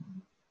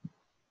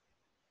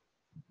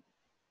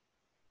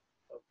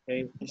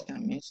 Okay. It's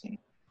amazing.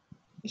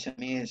 It's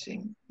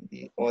amazing.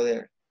 The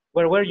other.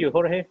 Where were you,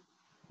 Jorge?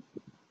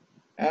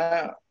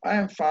 I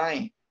am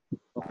fine.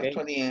 Okay.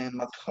 Actually,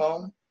 I'm at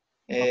home.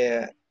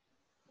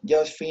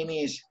 Just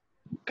finished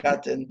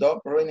cat and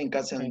dog, running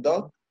cats and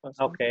dog.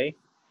 Okay.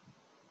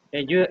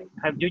 And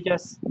have you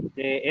just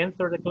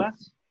entered the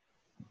class?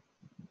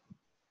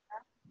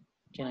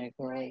 Can I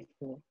go?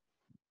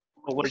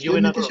 Or were you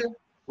in a group?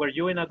 Were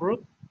you in a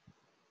group?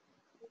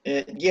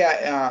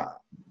 Yeah,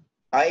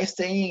 I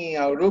stay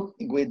in a group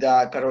with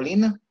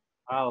Carolina.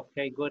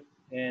 Okay, good.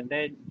 And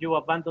then you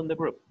abandoned the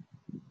group?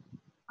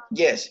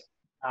 Yes.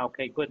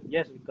 Okay, good.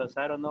 Yes, because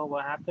I don't know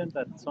what happened,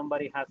 but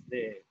somebody has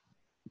the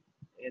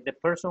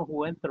person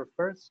who entered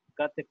first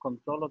got the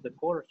control of the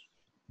course.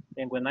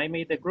 And when I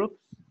made the groups,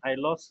 I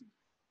lost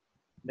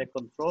the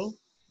control.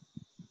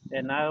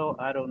 And now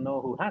I don't know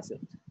who has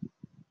it.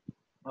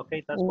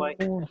 Okay, that's why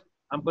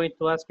I'm going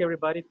to ask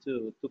everybody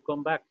to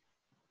come back.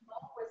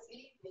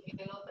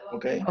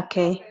 Okay.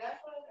 Okay.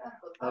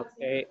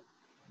 Okay.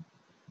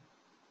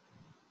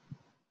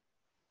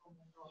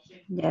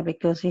 Yeah,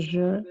 because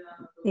here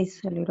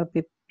is a little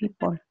bit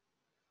people.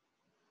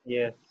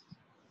 Yes.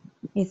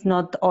 It's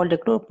not all the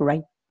group,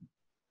 right?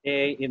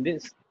 In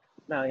this,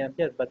 no,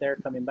 yes, but they're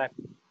coming back.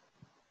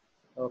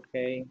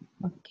 Okay.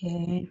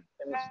 Okay.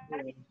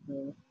 Let me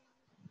see.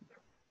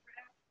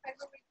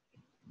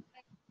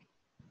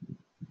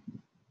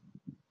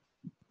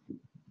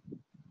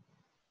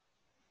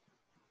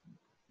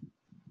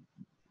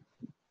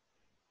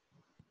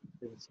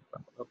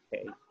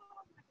 Okay.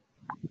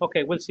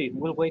 Okay, we'll see.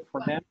 We'll wait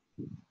for them.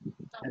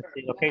 And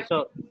see. Okay,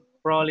 so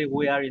probably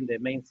we are in the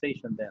main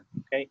station then.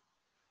 Okay.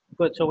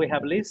 Good. So we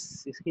have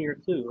Liz is here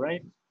too,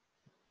 right?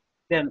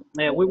 Then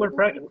we were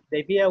the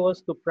idea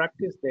was to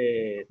practice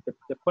the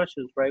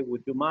questions, right?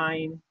 Would you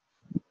mind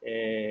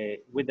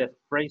with the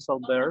phrasal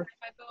verb?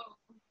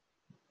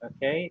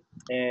 Okay,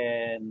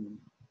 and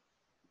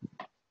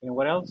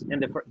what else?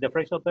 And the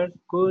phrasal verbs: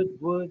 could,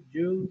 would,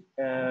 you,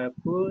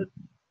 could,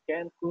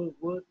 can, could,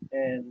 would,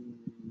 and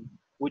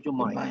would you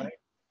mind? Right?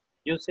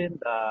 Using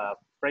the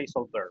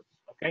phrasal verbs.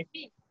 Okay.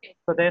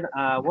 So then,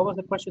 what was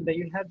the question that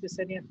you had,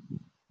 Yesenia?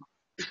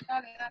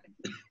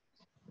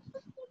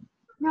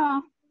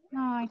 No,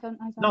 I don't.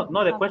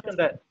 No,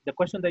 the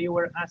question that you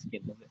were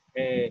asking.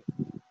 Can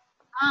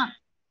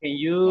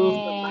you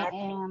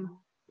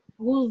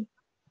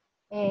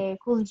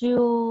could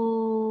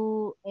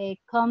you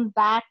come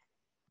back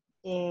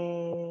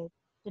to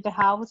the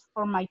house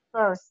for my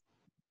first?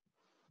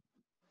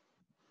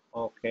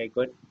 Okay,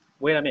 good.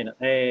 Wait a minute,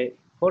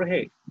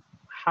 Jorge.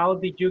 How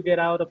did you get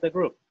out of the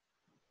group?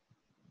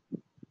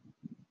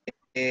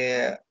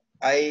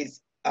 I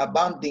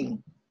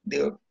abandoned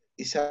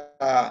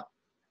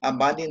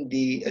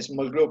the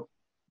small group.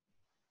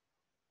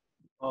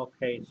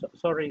 Okay, so,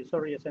 sorry,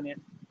 Yesenia.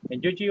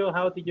 And Gio,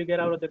 how did you get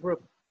out of the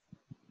group?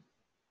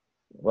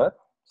 What?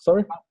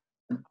 Sorry?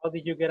 How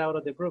did you get out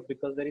of the group?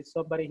 Because there is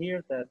somebody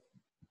here that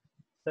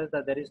says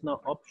that there is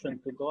no option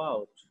to go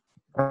out.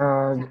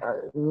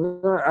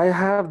 I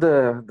have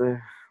the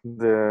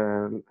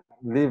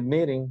leave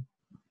meeting.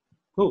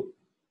 Who?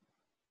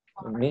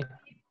 Me.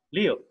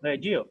 Gio.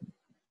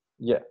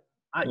 Yeah.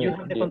 You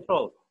have the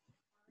control.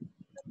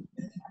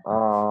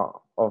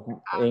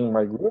 In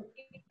my group.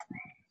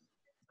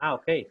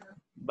 Okay.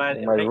 But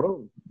in my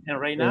room. And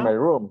right now? In my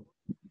room.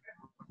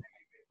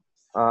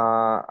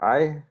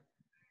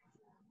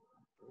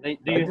 Do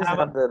you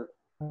have the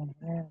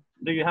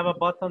Do you have a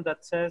button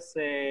that says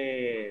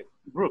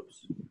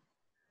groups?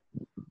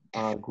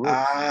 Groups.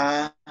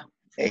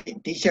 Hey,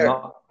 teacher.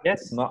 No,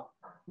 yes. No.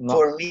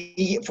 For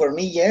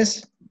me,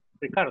 yes.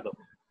 Ricardo.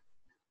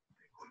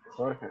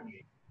 Jorge.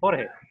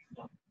 Jorge.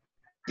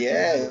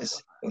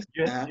 Yes.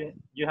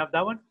 You have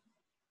that one?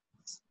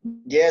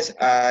 Yes,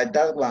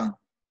 that one.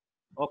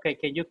 Okay,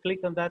 can you click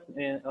on that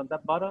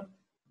button?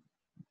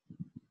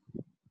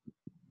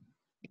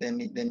 Let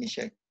me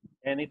check.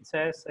 And it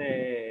says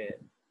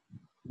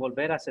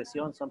volver a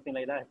sesión, something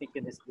like that. I think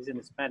it's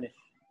in Spanish.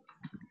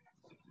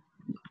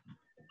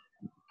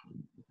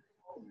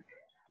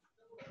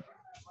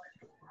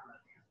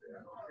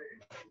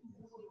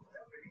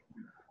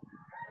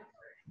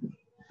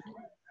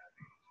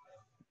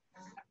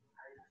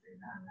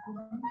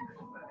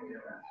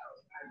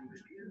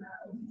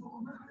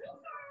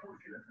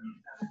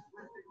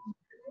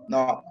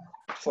 No,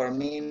 for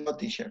me, no,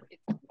 teacher.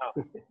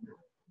 No.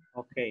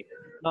 Okay.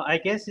 No, I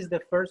guess it's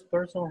the first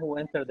person who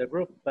entered the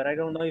group, but I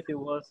don't know if it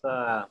was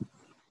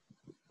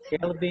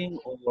Kelvin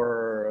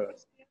or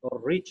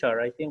Richard.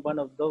 I think one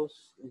of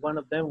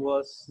them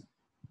was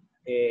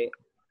in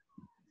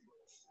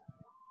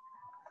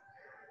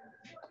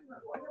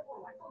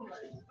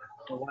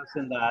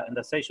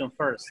the session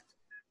first.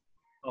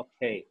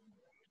 Okay.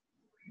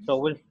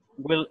 So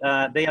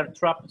they are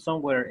trapped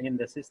somewhere in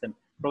the system.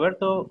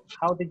 Roberto,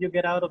 how did you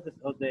get out of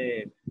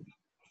the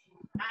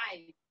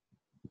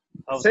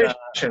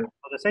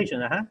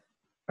session?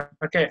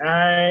 Okay,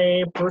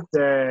 I put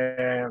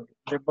the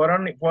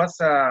button. It was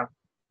a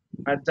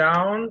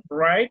down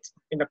right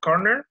in the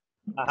corner.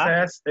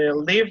 Says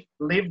leave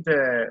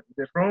the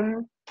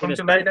room,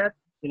 something like that.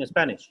 In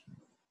Spanish.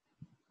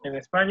 En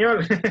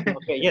español.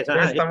 Okay, yes.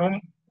 Estaba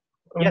un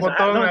Yes,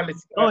 botón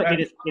no, it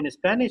is in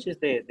Spanish. Is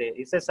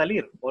it says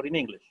salir, or in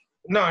English?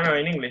 No,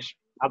 in English.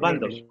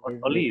 Abandon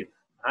or leave.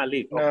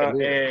 Leave. No,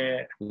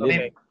 Okay.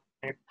 leave.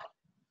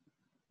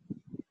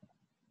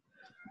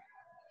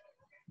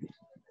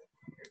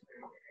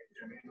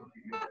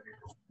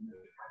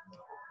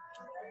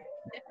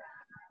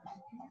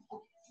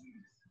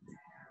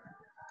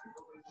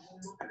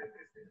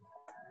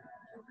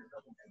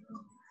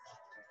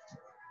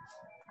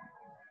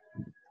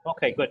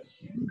 Okay, good.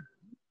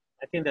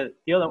 I think that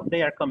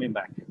they are coming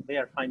back. They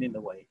are finding the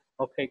way.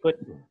 Okay, good.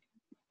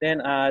 Then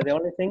the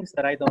only things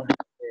that I don't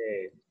have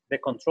the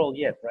control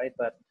yet, right?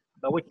 But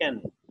we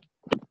can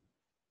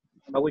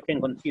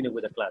continue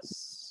with the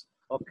class.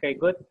 Okay,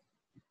 good.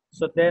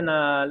 So then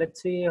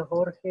let's see,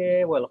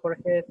 Jorge. Well,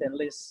 Jorge and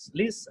Liz.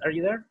 Liz, are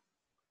you there?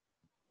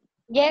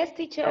 Yes,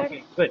 teacher.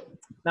 Okay, good.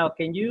 Now,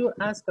 can you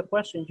ask a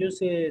question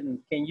using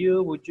can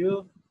you, would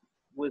you,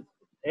 with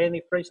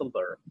any phrasal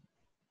verb?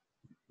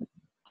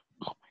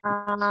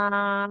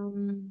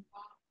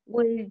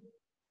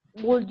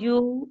 Would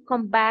you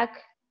come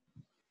back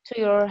to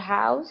your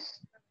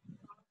house?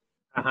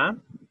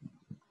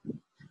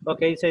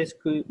 Okay, it says,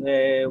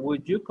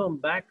 would you come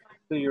back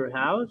to your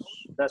house?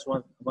 That's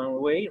one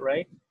way,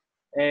 right?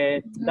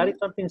 That is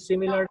something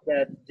similar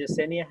that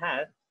Yesenia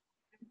had.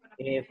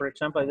 For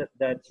example,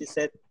 that she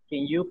said,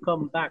 can you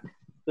come back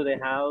to the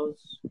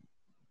house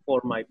for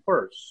my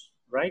purse,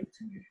 right?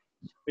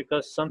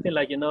 Because something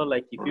like,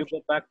 like if you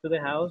go back to the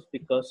house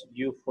because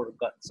you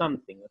forgot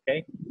something,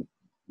 okay?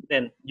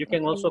 Then you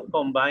can also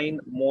combine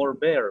more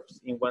verbs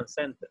in one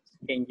sentence.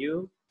 Can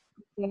you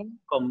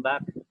come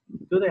back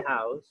to the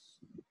house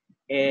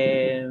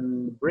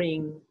and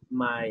bring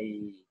my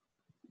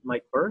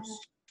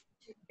purse?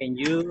 Can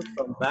you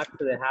come back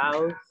to the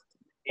house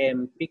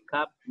and pick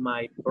up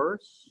my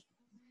purse?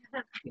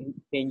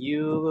 Can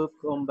you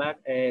come back,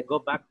 go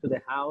back to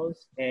the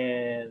house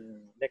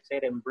and let's say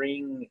and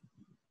bring,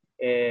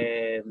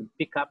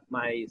 pick up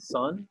my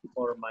son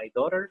or my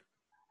daughter?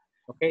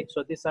 Okay,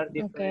 so these are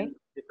different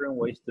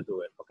ways to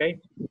do it. Okay,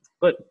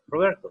 good.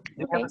 Roberto,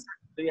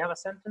 do you have a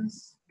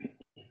sentence?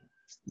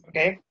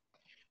 Okay.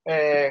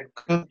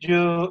 Could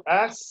you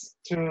ask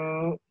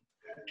to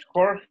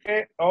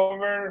Jorge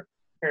over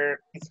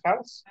his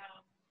house?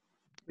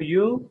 Could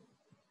you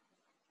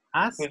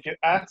ask? Could you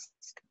ask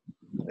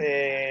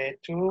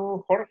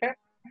to Jorge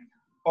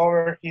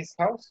over his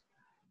house?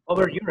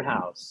 Over your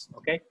house,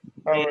 okay?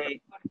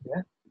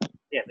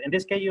 Yeah, in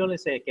this case, you only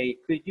say, okay,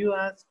 could you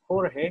ask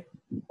Jorge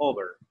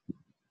over?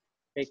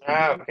 Okay,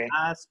 could you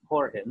ask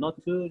Jorge,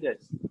 not to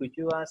this. Could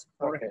you ask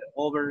Jorge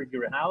over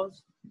your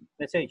house?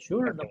 Let's say,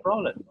 sure, no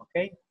problem,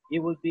 okay? It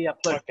would be a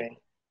pleasure. Okay.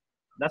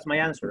 That's my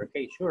answer,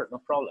 okay, sure, no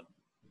problem.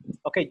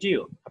 Okay,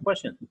 Gio, a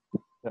question.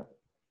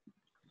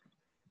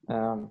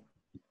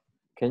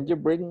 Can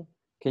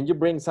you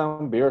bring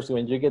some beers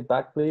when you get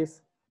back,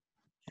 please?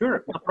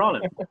 Sure, no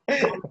problem.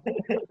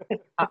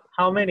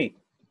 How many?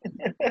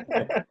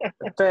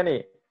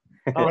 20.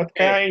 What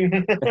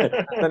kind?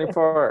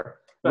 24.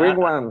 Green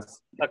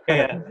ones.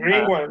 Okay.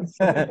 Green ones.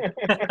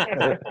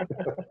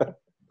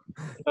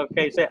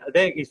 Okay, so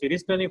then if it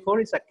is 24,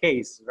 it's a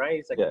case, right?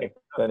 It's a case.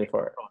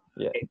 24.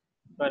 Okay. Okay.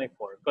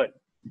 24, good.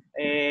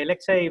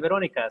 Let's say,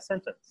 Veronica,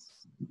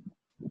 sentence.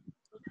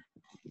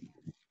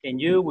 Can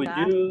you, would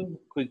you,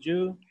 could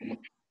you?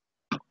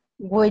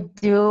 Would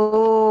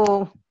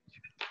you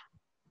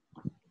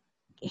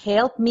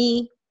help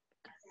me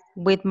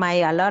with my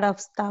a lot of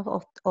stuff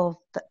of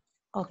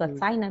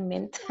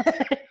assignment?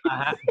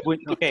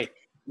 Okay.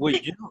 Would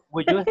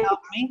you help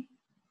me?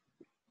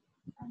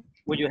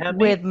 Would you help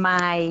me?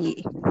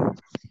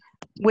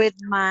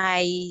 With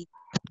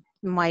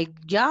my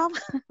job,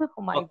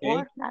 my Okay.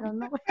 work, I don't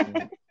know.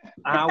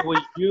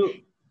 Would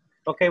you?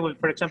 Okay. Well,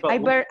 for example,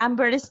 I'm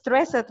very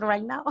stressed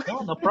right now.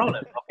 no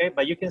problem. Okay,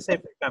 but you can say,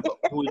 for example,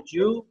 would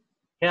you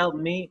help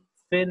me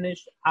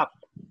finish up?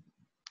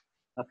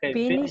 Okay,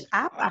 Finish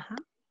up.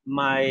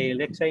 my,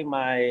 let's say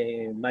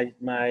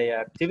my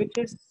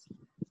activities.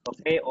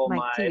 Okay, or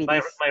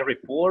my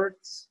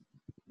reports.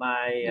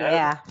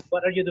 Yeah.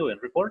 What are you doing?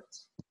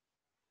 Reports.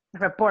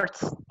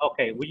 Reports.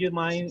 Okay, would you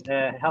mind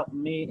help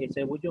me? It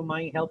said, would you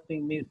mind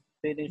helping me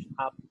finish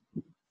up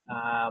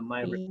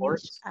my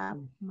reports? Up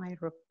my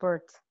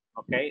reports.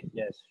 Okay.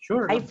 Yes.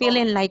 Sure. I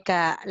feeling like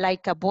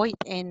a boy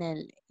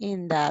in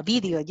the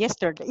video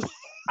yesterday.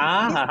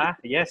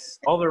 Yes.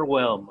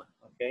 Overwhelm.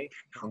 Okay.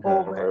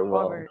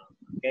 Over.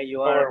 Okay.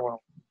 You are.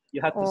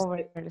 You have to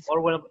say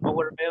overwhelmed.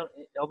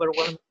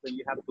 So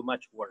you have too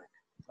much work.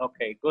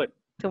 Okay. Good.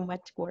 Too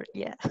much work.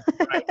 Yeah.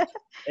 Right.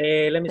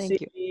 Let me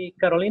see,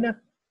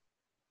 Carolina.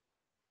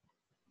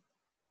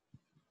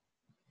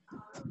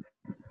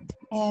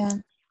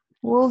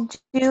 Would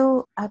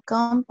you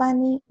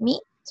accompany me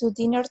to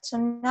dinner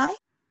tonight?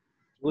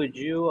 Would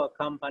you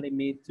accompany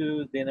me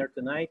to dinner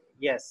tonight?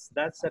 Yes,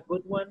 that's a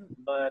good one,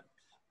 but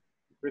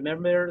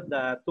remember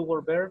the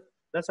two-word verb.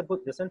 That's a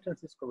good. The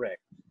sentence is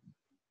correct.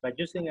 By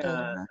using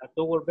a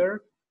two-word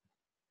verb.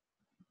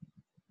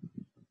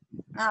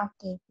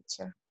 Okay,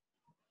 teacher.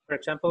 For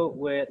example,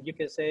 where you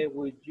can say,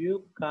 "Would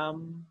you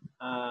come?"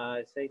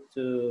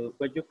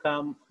 Would you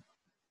come?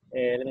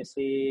 Let me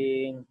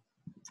see.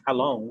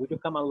 Alone. Would you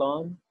come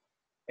alone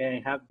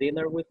and have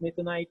dinner with me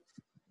tonight?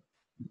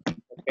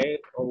 Okay.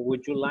 Or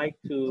would you like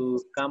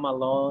to come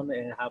alone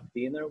and have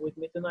dinner with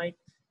me tonight?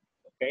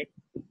 Okay.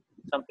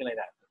 Something like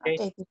that. Okay.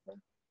 Okay,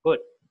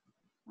 good.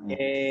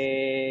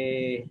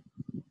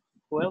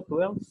 Who else?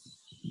 Who else?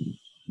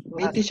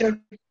 Me, teacher.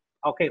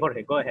 Okay,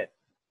 Jorge, go ahead.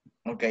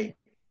 Okay.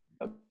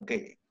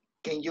 Okay.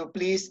 Can you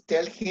please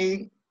tell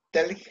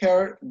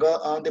her go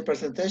on the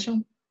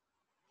presentation?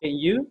 Can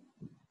you?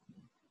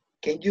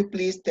 Can you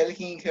please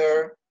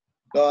her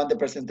go on the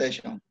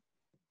presentation?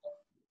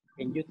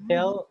 Can you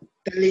tell?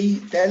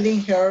 Telling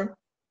her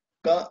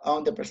go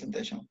on the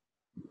presentation.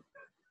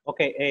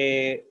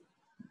 Okay,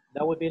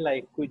 that would be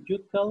like, could you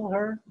tell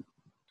her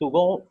to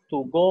go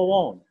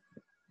on?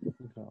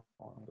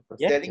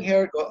 Yes? Telling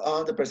her go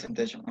on the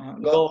presentation.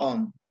 Go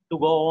on. To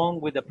go on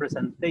with the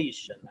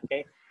presentation.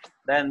 Okay.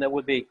 Then that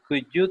would be,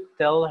 could you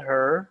tell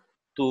her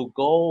to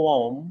go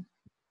on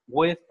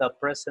with the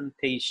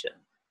presentation?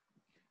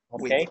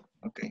 Okay.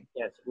 Okay.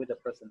 Yes, with the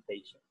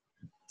presentation.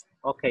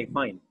 Okay,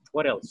 fine.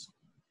 What else?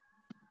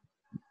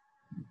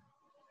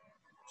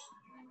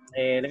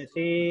 Let's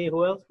see,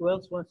 who else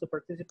wants to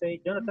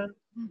participate? Jonathan?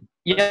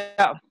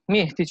 Yeah,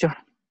 me, teacher.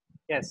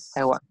 Yes.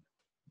 I want.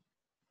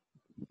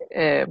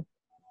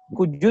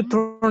 Could you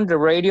turn the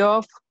radio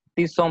off?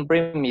 This song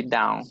bring me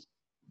down.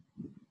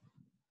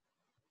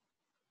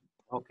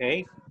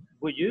 Okay.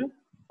 Would you?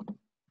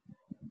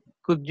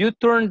 Could you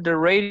turn the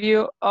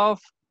radio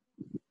off?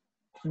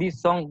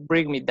 This song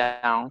bring me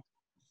down.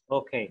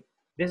 Okay.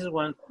 This is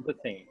one good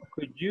thing.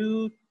 Could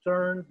you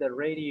turn the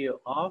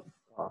radio off,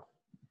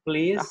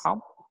 please?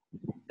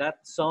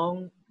 That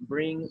song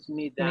brings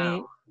me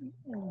down.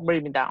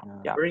 Bring me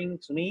down. Yeah.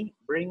 Brings me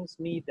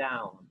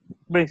down.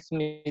 Brings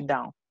me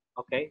down.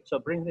 Okay. So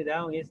brings me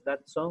down is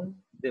that song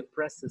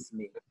depresses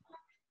me.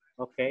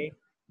 Okay.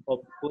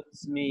 Or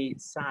puts me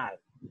sad.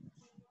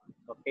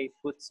 Okay.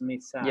 Puts me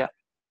sad. Yeah.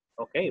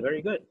 Okay.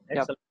 Very good.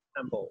 Excellent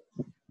example.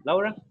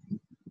 Laura?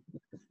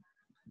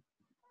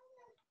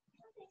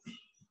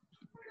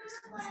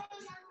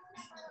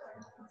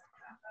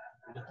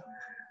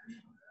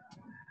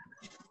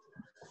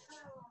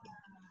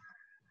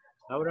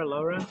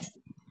 Laura?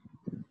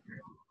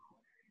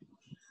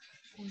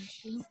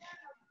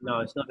 No,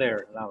 it's not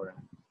there, Laura.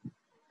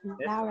 Yes?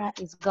 Laura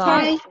is gone.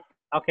 Hi.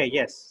 Okay,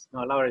 yes.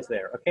 No, Laura is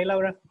there. Okay,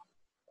 Laura.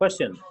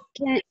 Question.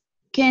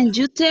 Can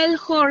you tell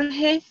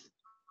Jorge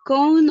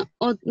count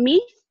on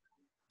me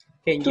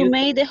to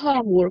make the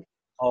homework?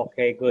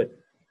 Okay, good.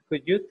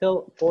 Could you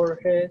tell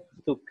Jorge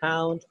to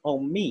count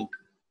on me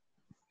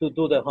to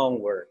do the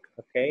homework?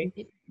 Okay.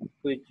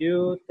 Could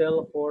you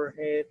tell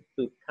Jorge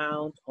to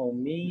count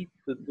on me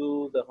to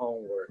do the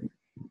homework?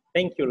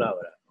 Thank you,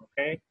 Laura.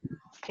 Okay.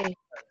 Okay.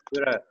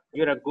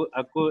 You're a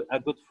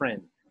good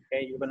friend.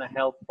 Okay. You're gonna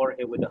help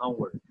Jorge with the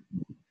homework.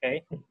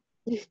 Okay.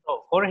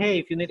 So Jorge,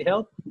 if you need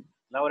help,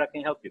 Laura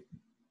can help you.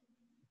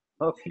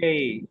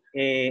 Okay.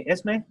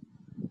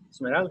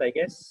 Esmeralda, I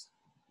guess.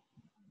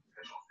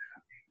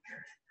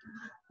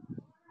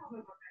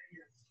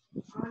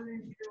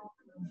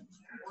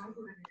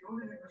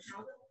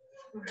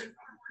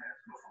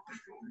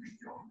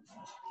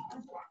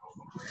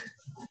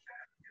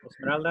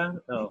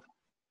 Esmeralda? No.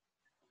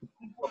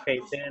 Okay,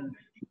 then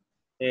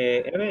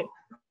Evelyn,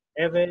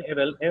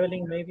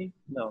 maybe?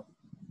 No.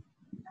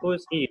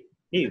 Who's Eve?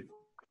 Eve.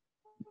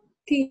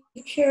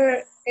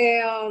 Teacher,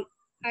 I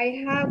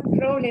have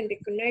problem the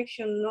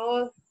connection.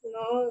 No,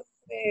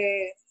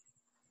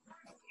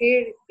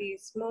 here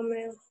this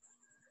moment.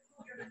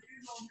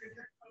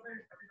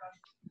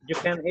 You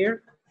can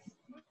hear?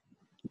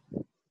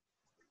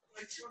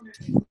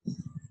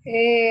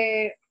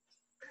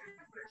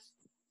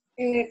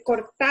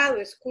 Cortado,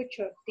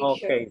 escucho, teacher.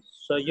 Okay,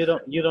 so you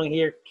don't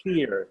hear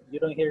clear. You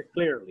don't hear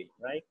clearly,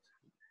 right?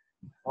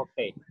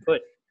 Okay,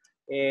 good.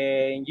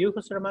 And you,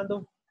 Jose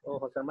Armando? Oh,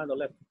 Jose Armando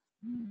left.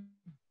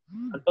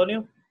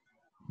 Antonio?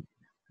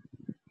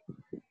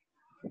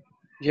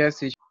 Yes,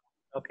 teacher.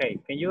 Okay,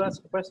 can you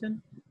ask a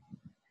question?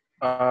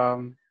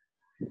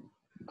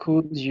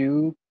 Could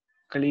you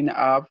clean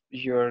up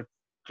your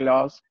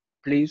clothes,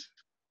 please?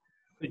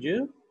 Could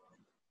you?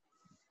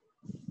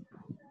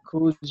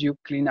 Could you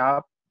clean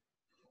up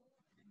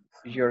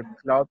your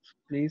clothes,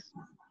 please?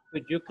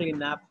 Could you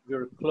clean up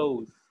your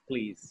clothes,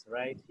 please?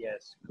 Right?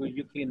 Yes. Could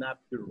you clean up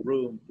your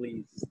room,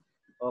 please?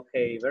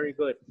 Okay, very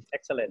good.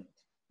 Excellent.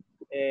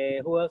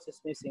 Who else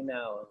is missing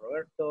now?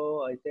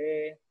 Roberto,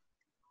 Aide.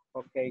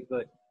 Okay,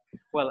 good.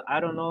 Well, I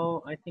don't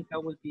know. I think I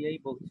will be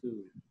able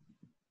to.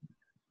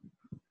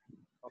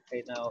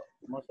 Okay, now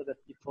most of the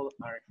people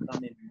are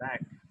coming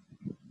back.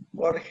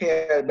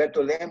 Jorge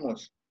Alberto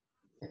Lemos.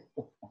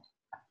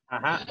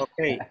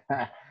 Okay.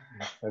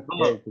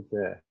 Okay,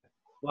 teacher.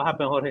 What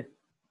happened, Jorge?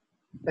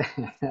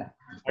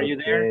 Are you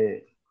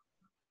there?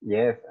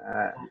 Yes.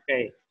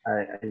 Okay.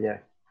 Yeah.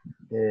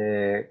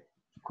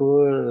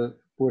 Could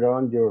put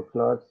on your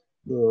clothes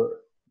to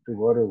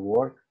go to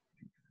work?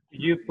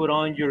 Could you put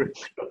on your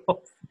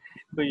clothes?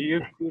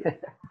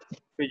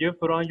 Could you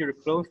put on your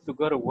clothes to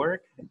go to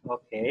work?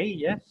 Okay,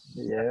 yes.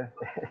 Yeah.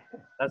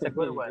 That's a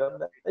good one.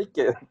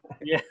 Naked.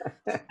 Yeah.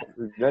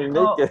 You're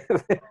naked.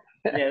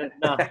 Yeah,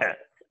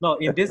 no,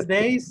 in these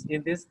days,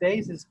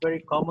 it's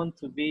very common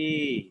to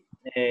be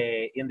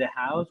in the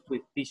house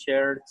with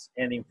t-shirts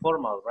and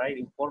informal, right?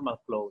 Informal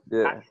clothes.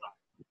 Yeah.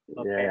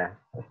 Okay. Yeah.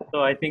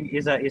 So I think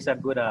it's a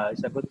good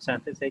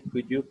sentence. Say,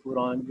 could you put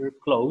on your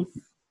clothes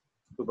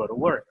to go to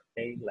work?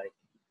 Okay, like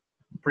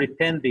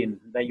pretending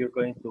that you're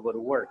going to go to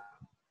work.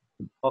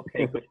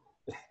 Okay, good.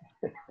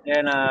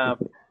 And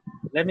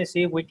let me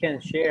see if we can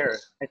share.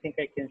 I think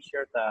I can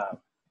share the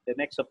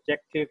next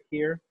objective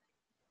here.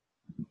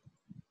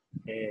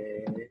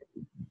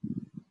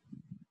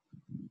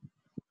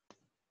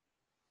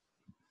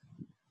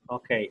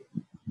 Okay.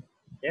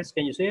 Yes,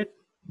 can you see it?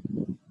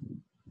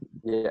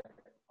 Yeah.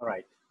 All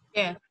right.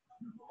 Yeah.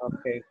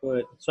 Okay,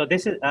 good. So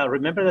this is,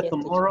 remember that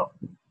tomorrow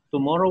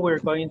we're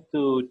going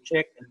to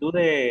do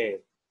the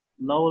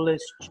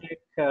knowledge check.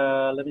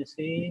 Let me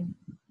see.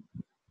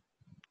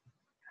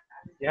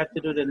 You have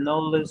to do the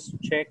knowledge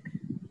check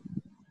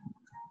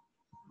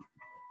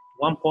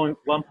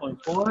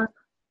 1.4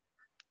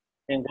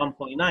 and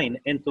 1.9.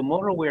 And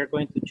tomorrow we are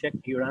going to check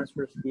your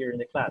answers here in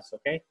the class,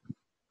 okay?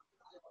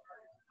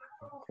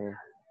 Okay.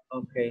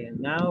 Okay, and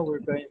now we're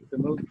going to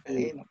move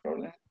to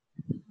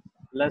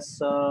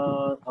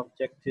lesson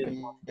objective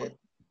 1.1.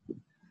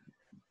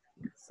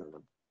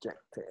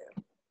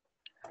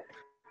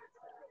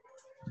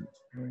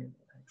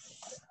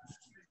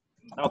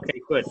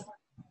 Okay, good.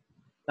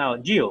 Now,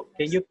 Gio,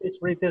 can you please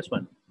read this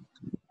one?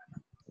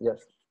 Yes.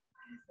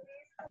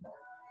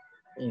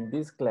 In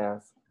this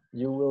class,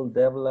 you will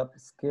develop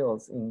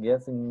skills in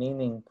guessing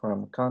meaning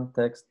from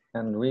context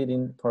and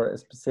reading for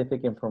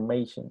specific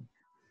information.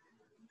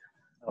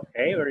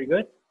 Okay, very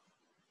good.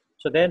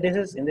 So then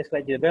in this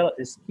class, you develop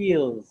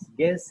skills,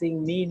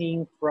 guessing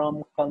meaning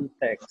from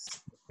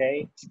context,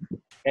 okay?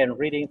 And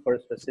reading for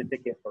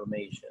specific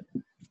information.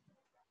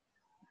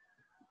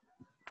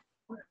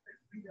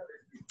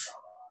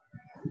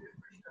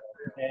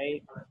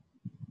 Okay.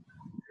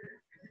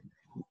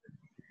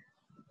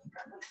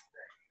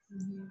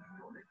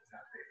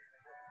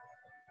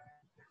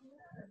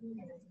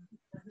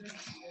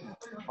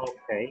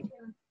 Okay.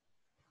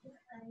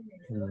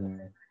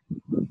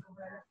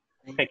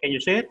 Okay, can you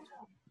see it?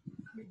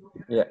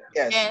 Yeah.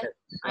 Yes,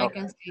 I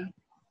can see.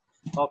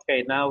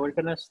 Okay, now we're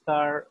gonna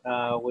start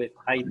with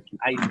I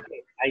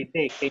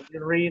take. Can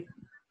you read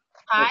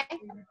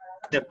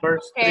the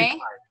first three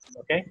parts?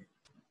 Okay.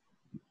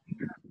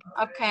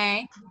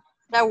 Okay.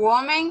 The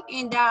woman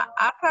in the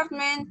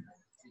apartment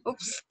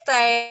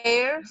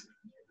upstairs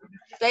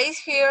plays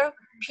her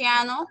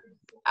piano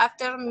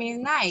after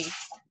midnight.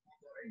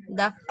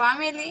 The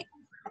family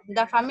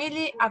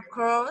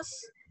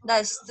across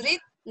the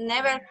street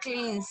never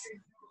cleans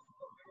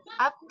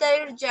up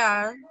their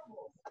yard.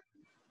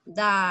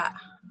 The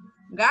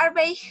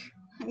garbage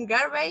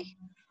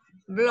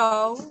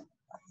blow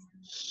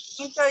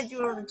into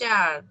your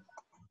yard.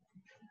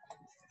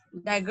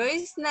 The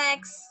guy's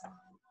next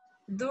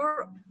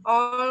door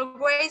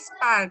always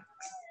parks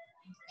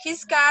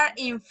his car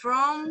in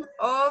front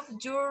of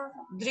your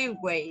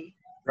driveway.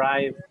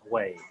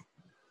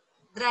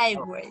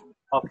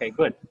 Okay,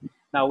 good.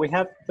 Now we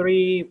have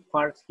three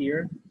parts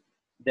here.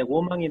 The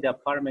woman in the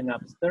apartment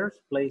upstairs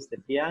plays the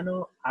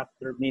piano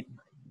after midnight.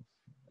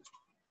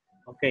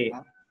 Okay.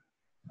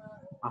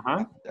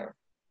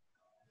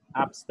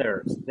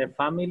 Upstairs. The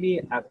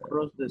family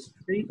across the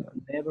street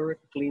never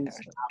cleans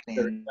up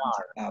their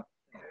yard.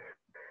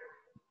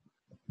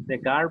 The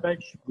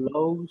garbage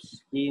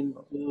blows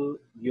into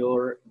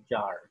your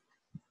yard.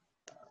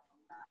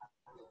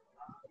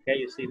 Okay,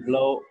 you see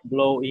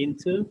blow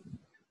into.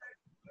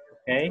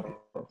 Okay.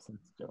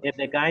 And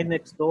the guy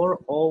next door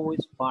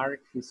always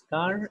parks his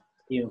car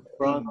in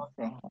front of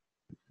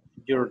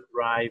your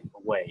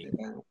driveway.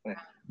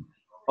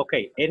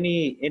 Okay,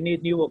 any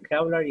new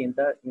vocabulary in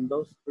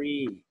those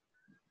three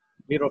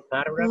little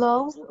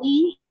paragraphs?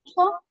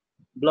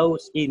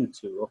 Blows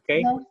into,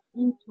 okay? Blows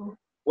into.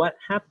 What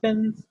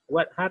happens,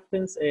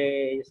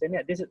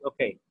 Yesenia, this is,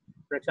 okay.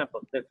 For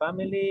example, the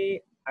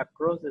family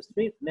across the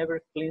street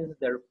never cleans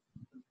their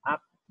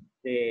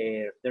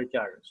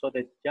jar. So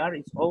the jar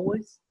is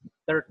always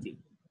dirty,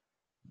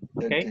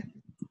 okay?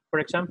 For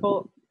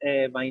example,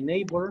 my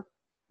neighbor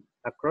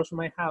across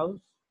my house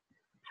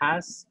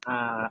has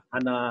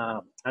an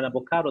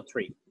avocado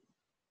tree,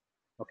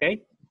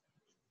 okay?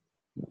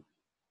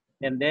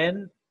 And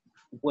then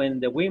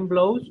when the wind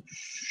blows,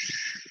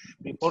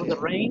 before the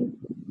rain,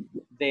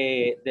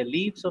 the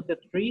leaves of the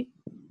tree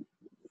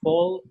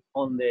fall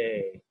on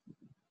the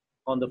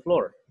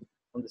floor,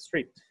 on the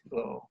street.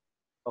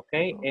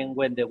 Okay, and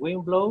when the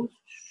wind blows,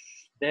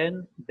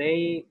 then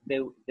the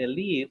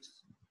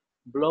leaves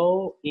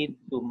blow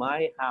into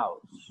my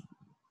house.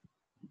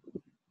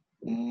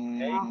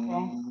 Okay.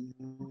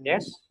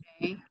 Yes.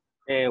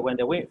 When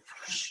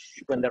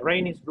the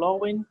rain is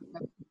blowing,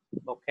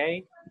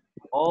 okay,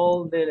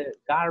 all the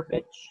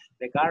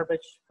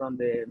garbage from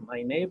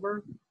my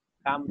neighbor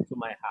come to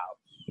my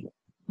house.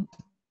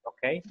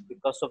 Okay,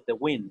 because of the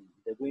wind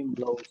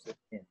blows it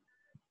in.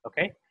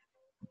 Okay.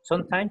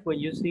 Sometimes when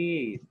you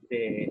see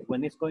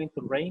when it's going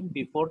to rain,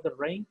 before the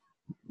rain,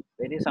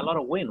 there is a lot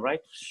of wind, right?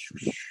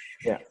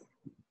 Yeah.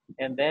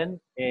 And then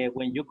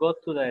when you go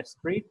to the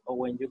street or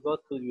when you go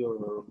to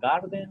your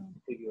garden,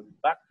 to your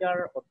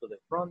backyard or to the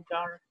front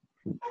yard,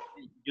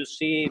 you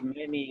see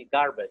many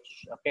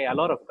garbage, okay, a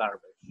lot of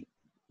garbage,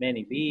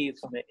 many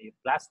leaves, many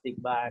plastic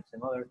bags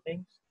and other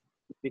things,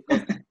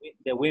 because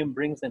the wind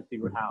brings them to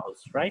your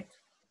house, right?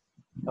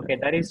 Okay,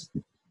 that is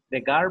the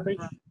garbage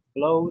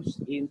blows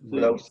into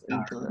your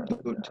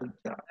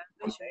jar.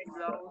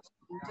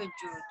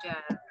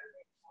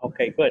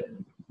 Okay,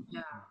 good.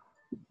 Yeah.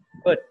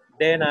 Good.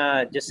 Then,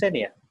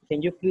 Yesenia,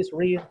 can you please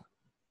read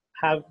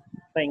have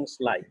things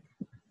like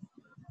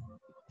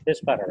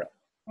this paragraph?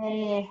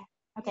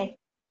 Okay.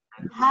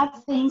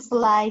 Have things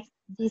like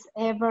this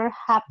ever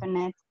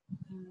happened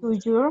to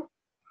you?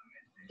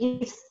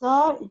 If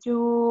so,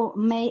 you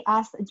may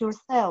ask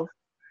yourself,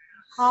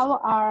 how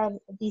are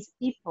these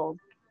people?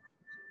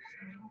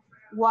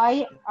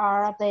 Why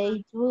are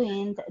they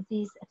doing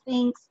these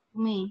things to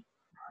me?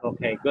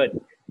 Okay, good.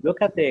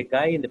 Look at the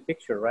guy in the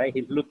picture, right?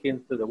 He's looking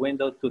through the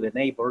window to the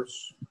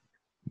neighbors.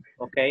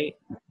 Okay.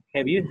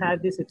 Have you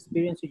had this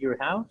experience in your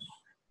house?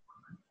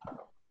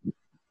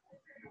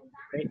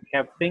 Okay.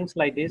 Have things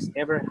like this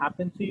ever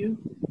happened to you?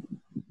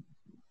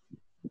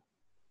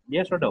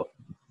 Yes or no?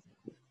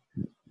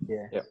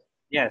 Yeah.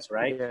 Yes,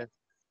 right? Yeah.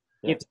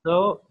 If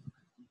so,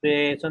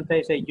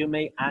 sometimes you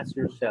may ask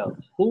yourself,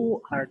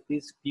 who are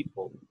these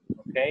people?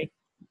 Okay.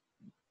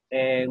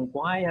 And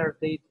why are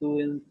they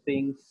doing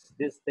these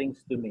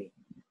things to me?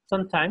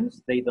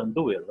 Sometimes they don't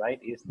do it, right?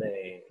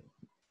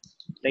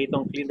 They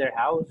don't clean their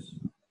house,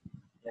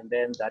 and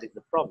then that is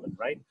the problem,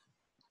 right?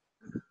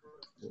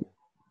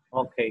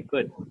 Okay,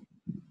 good.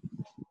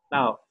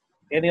 Now,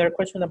 any other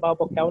question about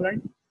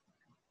vocabulary?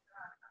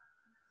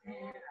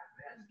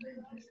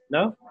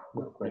 No?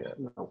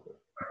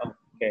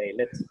 Okay,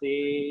 let's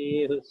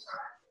see.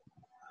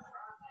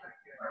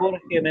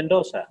 Jorge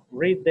Mendoza,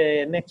 read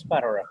the next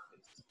paragraph.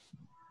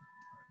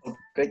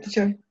 Okay,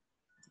 teacher.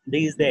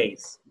 These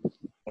days.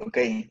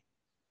 Okay.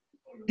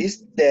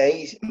 These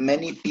days,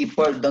 many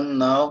people don't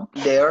know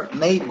their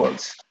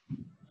neighbors.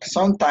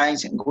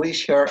 Sometimes we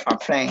share a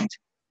friend.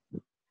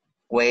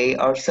 We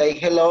all say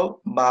hello,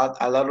 but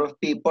a lot of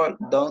people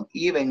don't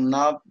even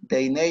know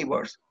their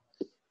neighbors'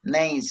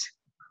 names.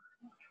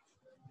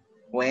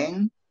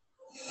 When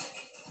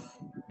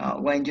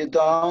you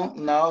don't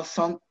know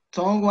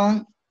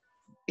someone,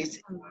 it's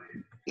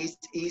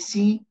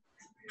easy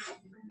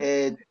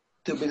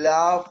to be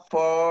loved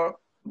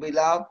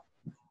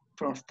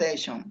from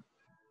station.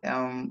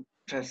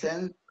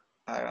 Present,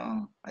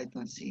 I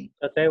don't see.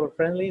 So they were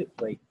friendly.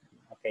 Wait.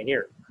 Okay,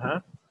 here.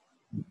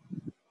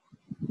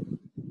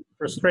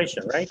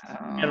 Frustration, right?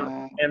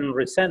 And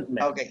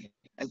resentment. Okay.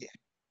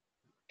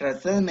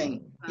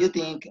 Resentment. You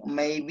think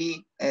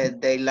maybe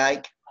they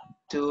like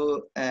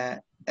to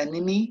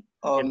enemy,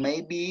 or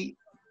maybe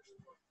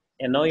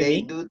annoy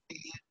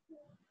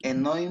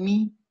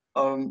me,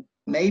 or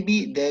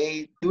maybe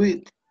they do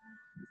it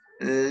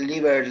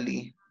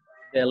deliberately.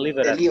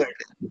 Deliberately.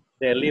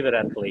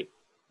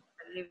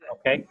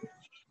 Okay.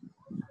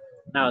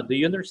 Now, do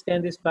you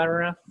understand this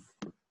paragraph?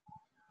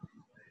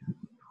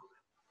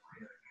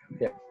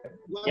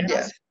 What Yes.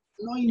 does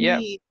annoy Yeah.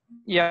 me?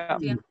 Yeah.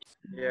 Yes.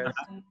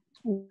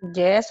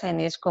 Yes, and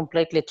it's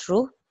completely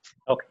true.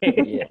 Okay.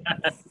 Yes,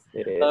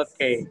 it is.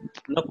 Okay.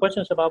 No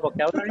questions about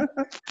vocabulary?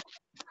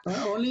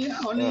 Only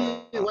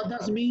what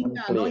does mean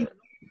annoy? Unclear.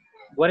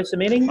 What is the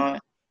meaning?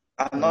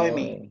 Annoy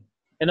me.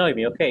 Annoy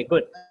me. Okay,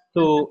 good.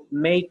 To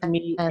make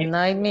me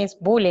Annoy me is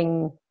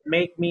bullying.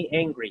 Make me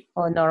angry.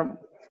 Or norm.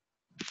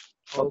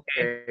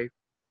 Okay.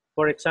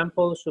 For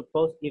example,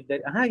 suppose if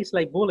that it's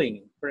like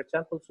bullying. For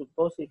example,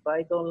 suppose if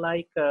I don't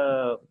like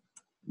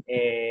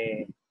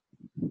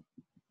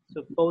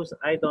suppose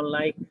I don't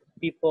like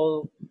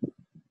people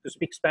to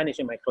speak Spanish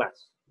in my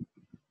class.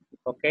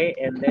 Okay,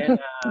 and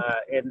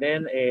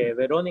then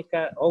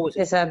Veronica always.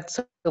 It's a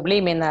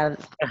subliminal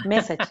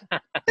message.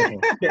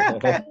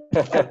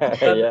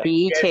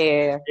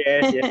 Teacher.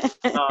 Yes.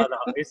 No,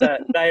 it's a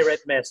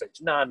direct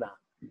message. No.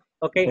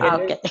 Okay, and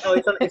Okay. then, no,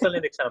 it's only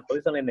an example.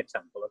 It's only an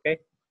example. Okay,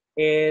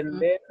 and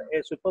then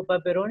suppose,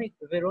 but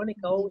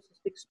Veronica always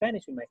speaks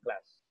Spanish in my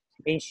class,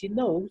 and she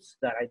knows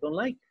that I don't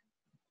like.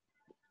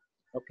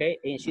 Okay,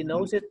 and she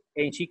knows it,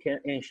 and she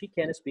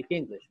can speak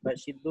English, but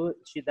she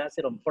does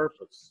it on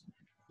purpose.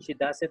 She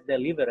does it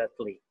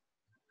deliberately,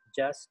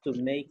 just to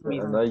make me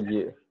Annoy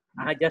you.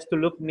 just to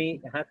look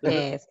me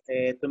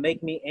to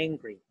make me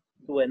angry,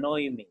 to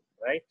annoy me,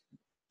 right?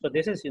 So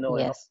this is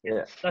Yes.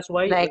 Yeah. That's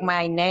why Like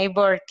my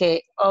neighbor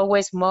que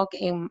always smoke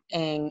in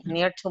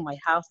near to my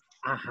house.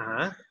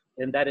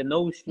 And that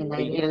annoys you. And I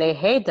really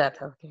hate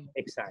that. Okay.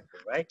 Exactly,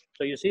 right?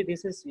 So you see,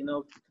 this is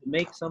to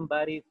make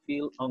somebody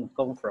feel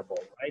uncomfortable,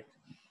 right?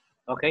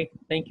 Okay,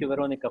 thank you,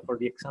 Veronica, for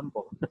the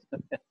example.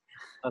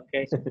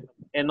 Okay,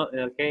 and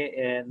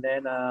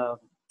then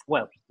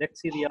well,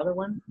 let's see the other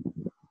one.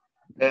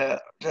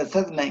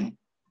 Resentment.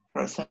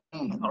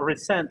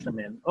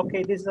 Resentment.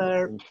 Okay, these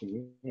are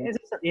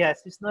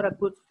yes, it's not a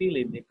good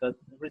feeling because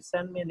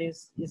resentment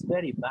is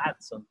very bad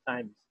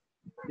sometimes.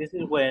 This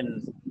is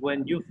when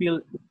you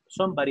feel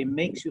somebody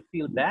makes you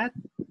feel bad.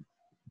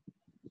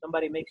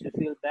 Somebody makes you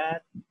feel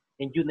bad,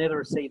 and you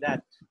never say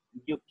that.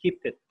 You keep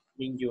it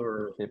in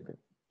your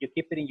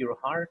in your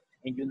heart,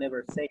 and you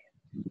never say it.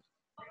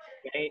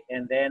 Okay,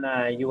 and then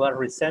you are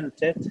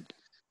resented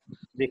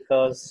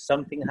because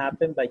something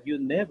happened, but you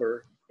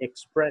never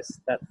express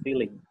that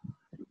feeling.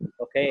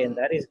 Okay, and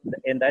that is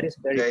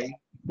very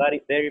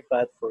very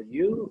bad for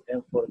you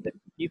and for the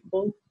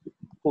people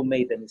who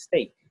made the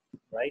mistake,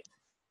 right?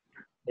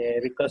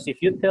 Because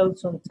if you tell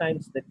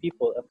sometimes the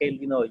people, okay,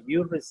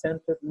 you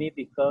resented me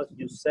because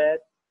you said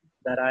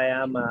that I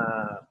am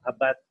a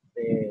bad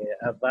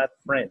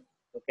friend.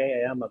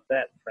 Okay, I am a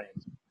bad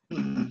friend.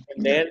 And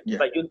then,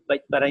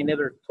 but I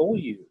never told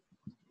you.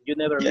 You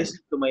never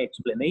listened to my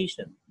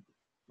explanation.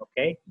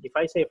 Okay, if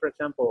I say, for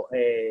example,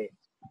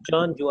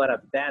 John, you are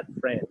a bad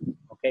friend.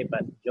 Okay,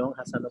 but John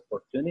has an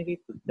opportunity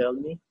to tell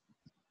me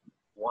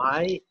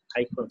why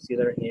I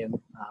consider him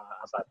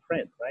a bad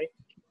friend, right?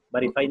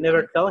 But if I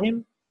never tell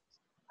him,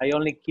 I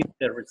only keep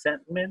the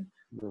resentment,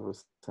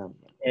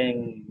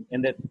 and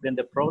then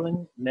the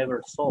problem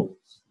never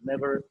solves,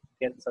 never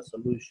gets a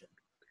solution.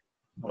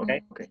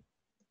 Okay.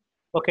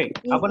 Okay.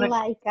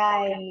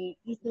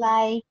 It's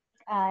like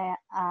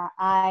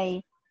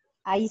I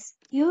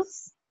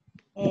excuse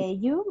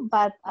you,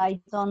 but I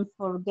don't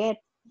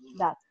forget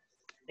that.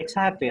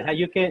 Exactly. How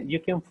you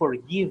can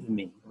forgive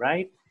me,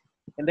 right?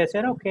 And they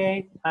said,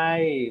 okay,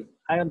 I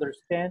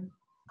understand.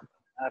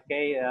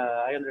 Okay,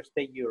 I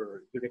understand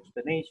your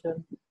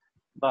explanation,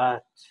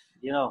 but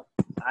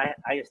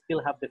I still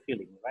have the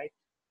feeling, right?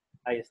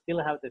 I still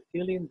have the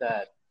feeling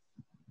that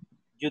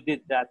you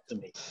did that to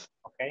me.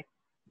 Okay,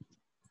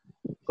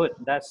 good.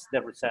 That's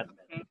the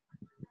resentment.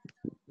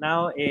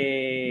 Now,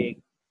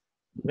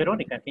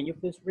 Veronica, can you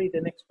please read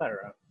the next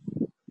paragraph?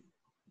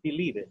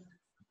 Believe it.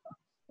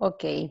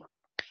 Okay.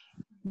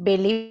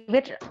 Believe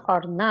it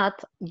or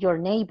not, your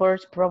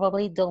neighbors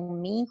probably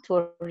don't mean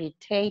to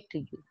irritate to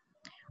you.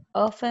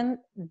 Often,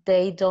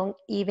 they don't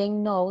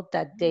even know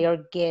that they are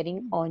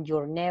getting on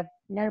your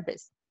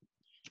nervous.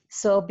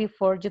 So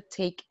before you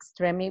take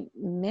extreme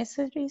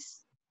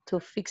measures to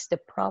fix the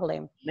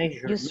problem,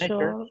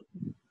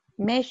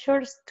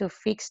 measures to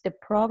fix the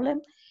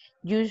problem,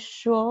 you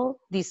should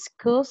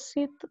discuss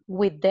it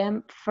with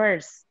them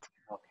first.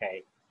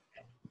 Okay.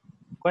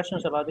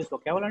 Questions about this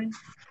vocabulary?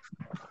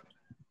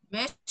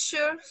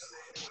 Measures.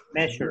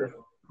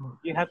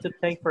 You have to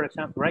take, for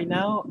example, right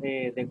now,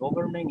 the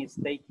government is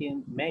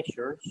taking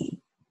measures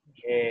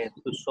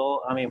to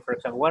solve, for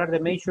example, what are the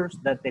measures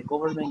that the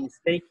government is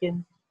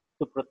taking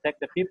to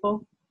protect the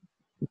people?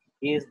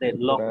 Is the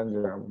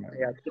lockdown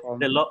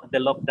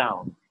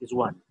is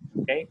one,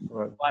 okay?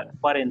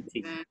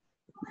 Quarantine.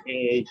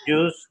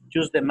 Use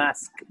the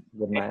mask.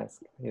 The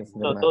mask.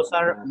 So those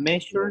are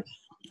measures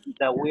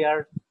that we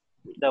are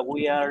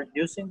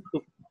using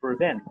to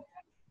prevent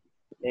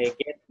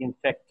get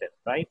infected,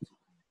 right?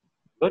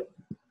 Good.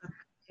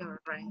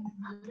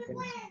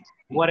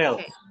 What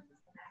else?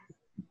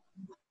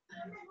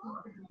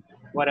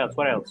 What else?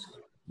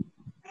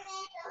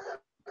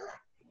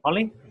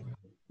 Only?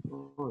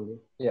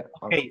 Yeah.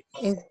 Okay.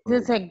 Is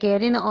this a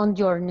getting on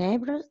your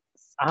neighbors?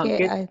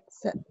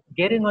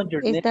 Getting on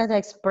your is nerves. that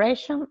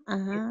expression?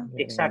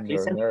 Exactly.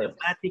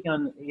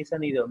 It's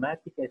an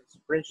idiomatic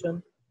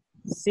expression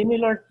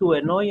similar to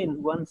annoy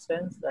in one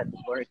sense that,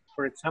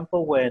 for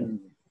example, when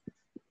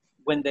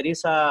there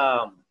is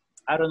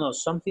I don't know,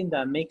 something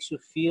that makes you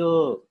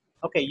feel,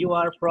 okay, you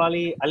are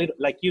probably a little,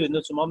 like you in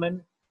this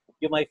moment,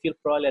 you might feel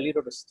probably a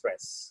little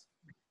stressed.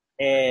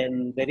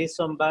 And there is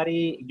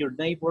somebody, your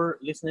neighbor,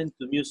 listening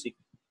to music,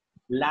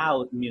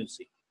 loud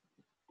music.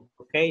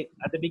 Okay,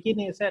 at the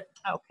beginning you said,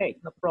 okay,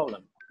 no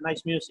problem,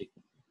 nice music.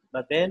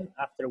 But then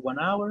after 1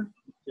 hour,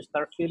 you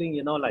start feeling,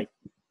 you know, like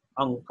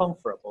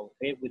uncomfortable,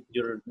 okay, with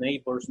your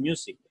neighbor's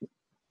music.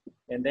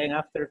 And then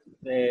after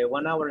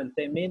 1 hour and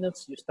 10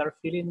 minutes, you start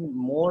feeling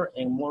more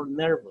and more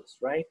nervous,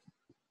 right?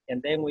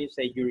 And then when you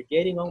say you're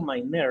getting on my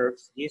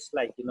nerves, it's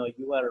like, you know,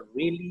 you are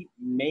really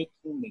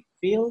making me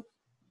feel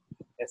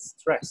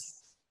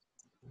stressed,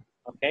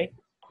 okay?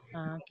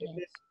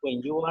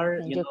 When you are,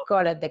 you know,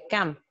 call it the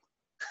camp.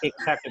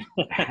 Exactly.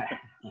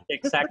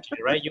 Exactly,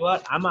 right?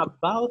 I'm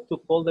about to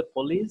call the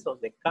police or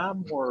the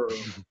CAM or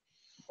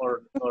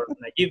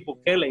Nayib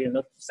Bukele, you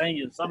know, to send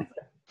you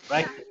something,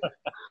 right?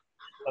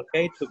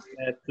 Okay,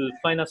 to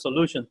find a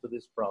solution to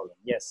this problem.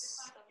 Yes,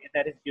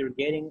 that is,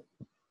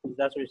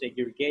 that's what you say,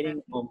 you're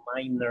getting on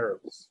my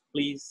nerves.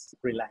 Please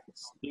relax.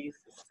 Please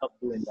stop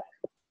doing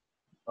that.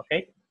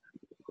 Okay?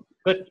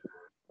 Good.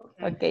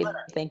 Okay,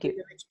 thank you.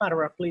 Next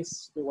paragraph,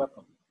 please. You're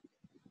welcome.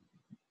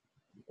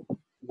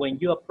 When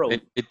you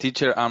approach. Hey,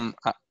 teacher, I'm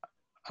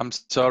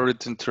sorry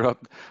to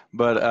interrupt,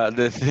 but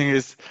the thing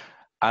is,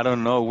 I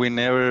don't know. We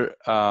never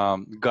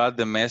got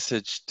the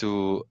message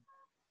to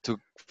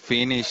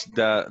finish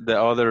the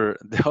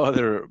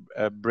other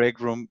break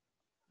room.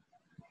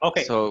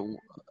 Okay. So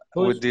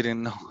we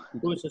didn't know.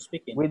 Who's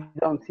speaking? We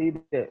don't see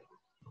the.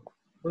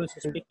 Who's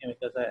speaking?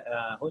 Because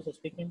who's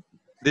speaking?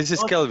 This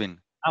is Kelvin.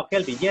 Oh,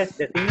 Kelvin. Yes.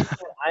 The thing is,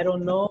 I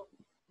don't know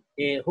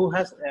who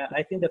has.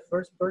 I think the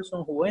first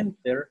person who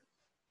entered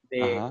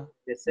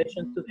the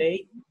session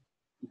today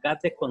got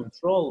the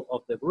control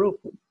of the group.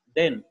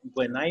 Then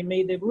when I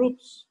made the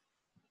groups,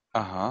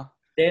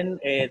 then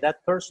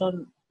that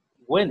person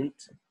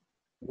went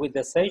with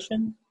the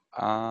session,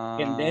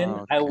 and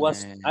then I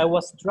was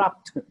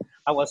trapped.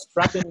 I was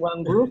trapped in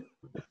one group,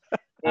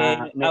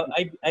 and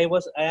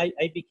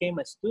I became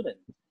a student,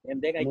 and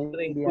then I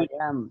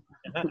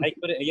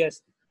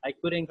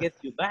couldn't get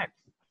you back.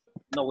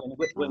 No,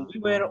 when we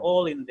were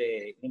all in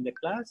the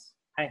class,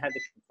 I had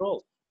the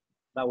control.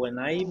 But when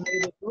I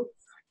made a group,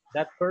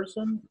 that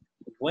person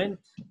went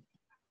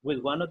with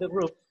one of the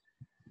groups,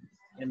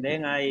 and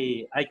then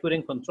I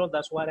couldn't control.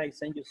 That's why I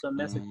sent you some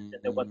messages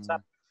in the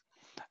WhatsApp.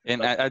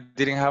 And I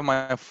didn't have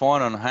my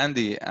phone on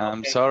handy.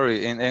 I'm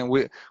sorry. And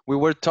we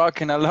were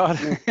talking a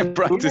lot and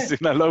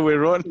practicing a lot with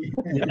Ronnie.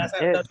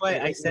 That's why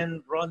I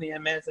sent Ronnie a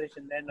message,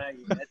 and then I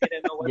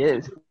didn't know what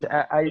to do.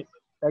 I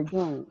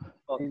don't.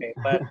 Okay,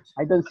 but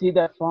I don't see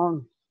that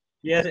phone.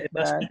 Yes,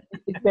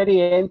 it's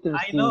very interesting.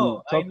 I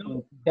know.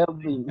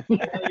 Kelvin.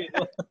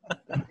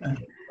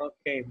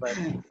 Okay, but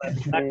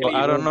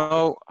I don't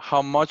know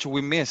how much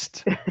we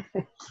missed.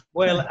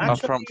 Well,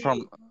 actually,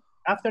 from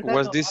after that,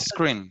 was this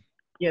screen?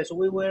 Yes,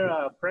 we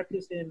were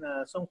practicing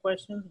some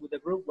questions with the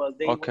group while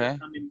they were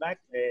coming back.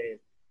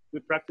 We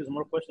practiced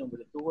more questions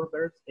with the two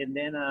verbs, and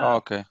then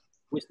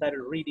we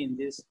started reading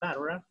this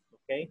paragraph.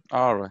 Okay.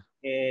 All right.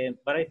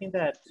 But I think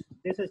that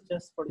this is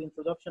just for the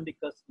introduction,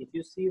 because if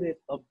you see, the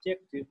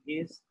objective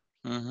is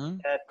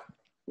that,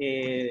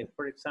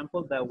 for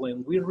example, that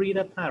when we read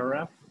a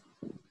paragraph,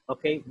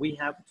 okay, we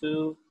have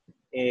to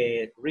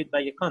read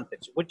by a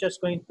context. We're just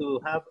going to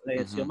have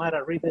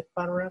Xiomara read the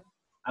paragraph.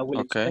 I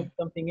will explain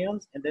something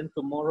else, and then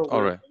tomorrow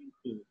we're going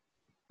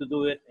to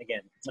do it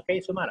again. Okay,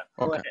 Xiomara,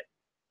 go ahead.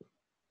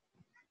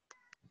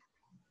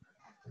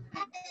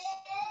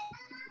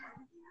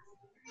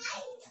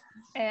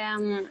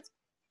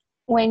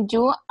 When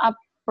you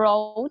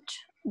approach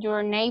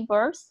your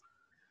neighbors,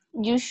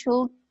 you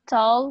should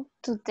talk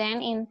to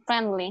them in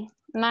friendly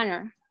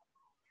manner.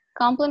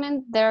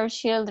 Compliment their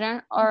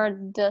children or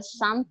do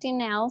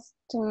something else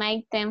to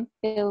make them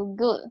feel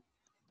good.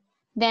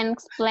 Then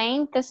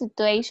explain the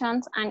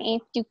situations, and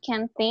if you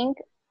can think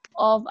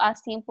of a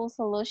simple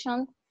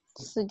solution,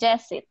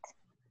 suggest it.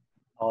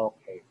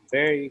 Okay,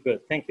 very good.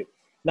 Thank you.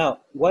 Now,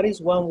 what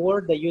is one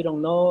word that you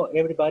don't know,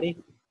 everybody,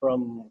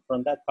 from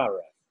that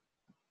paragraph?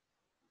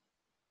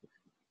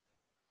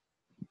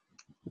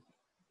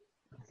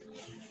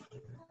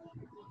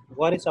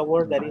 What is a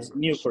word that is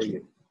new for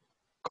you?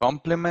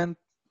 Compliment.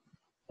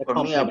 For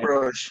me,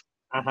 approach.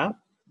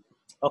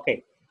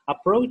 Okay.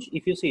 Approach,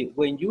 if you see,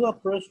 when you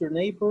approach your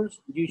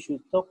neighbors, you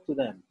should talk to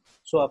them.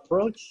 So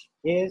approach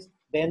is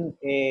then,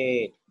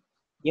 in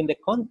the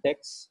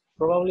context,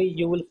 probably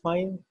you will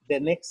find the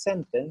next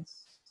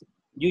sentence,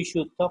 you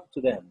should talk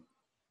to them.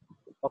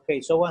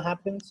 Okay, so what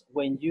happens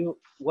when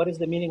what is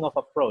the meaning of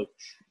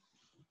approach?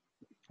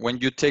 When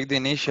you take the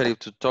initiative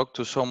to talk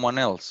to someone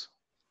else.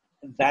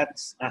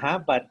 That's,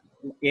 but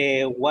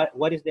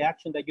what is the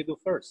action that you do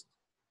first?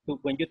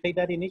 When you take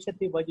that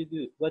initiative, what do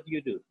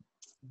you do?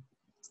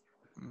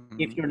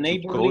 If your To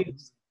neighbor go.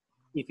 lives,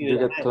 if You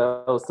get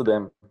close to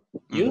them.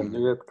 You? When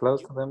you get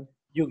close to them,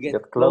 you get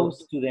close.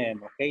 close to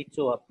them, okay?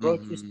 To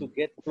approach is to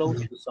get close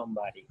to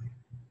somebody,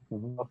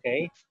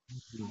 okay?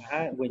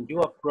 When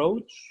you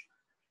approach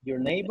your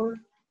neighbor,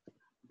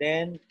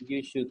 then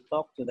you should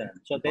talk to them.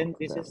 So then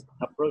this is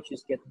approach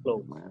is get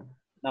close.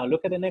 Now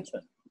look at the next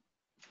one.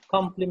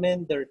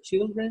 Compliment their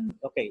children.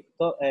 Okay,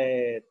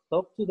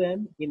 talk to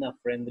them in a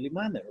friendly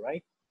manner,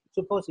 right?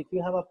 Suppose if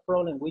you have a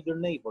problem with your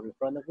neighbor in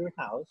front of your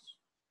house,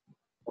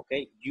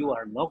 okay, you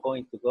are not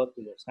going to go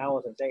to his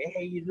house and say,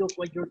 hey, look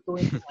what you're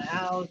doing to my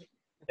house.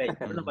 Okay,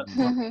 you're not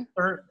going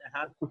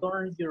to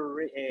turn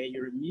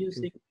your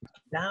music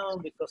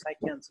down because I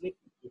can't sleep.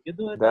 If you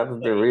do it That's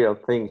the real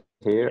thing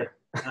here.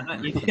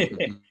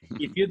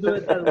 if you do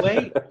it that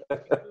way,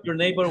 your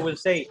neighbor will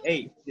say,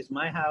 hey, it's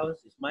my house,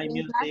 it's my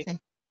music.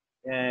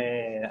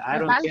 I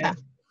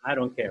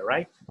don't care,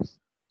 right?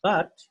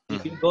 But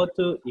if you go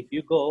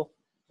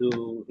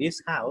to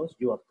his house,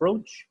 you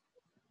approach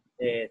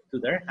to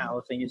their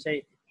house and you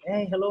say,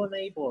 hey, hello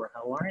neighbor,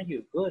 how are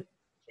you? Good.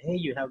 Hey,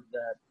 you have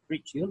 3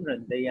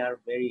 children. They are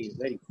very,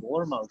 very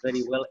formal,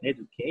 very well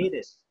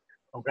educated.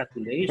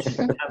 Congratulations.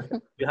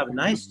 You have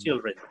nice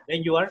children.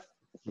 Then you are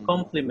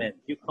compliment.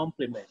 You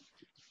compliment.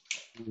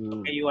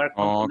 Okay, you are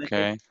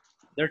complimenting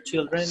their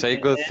children. Say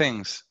good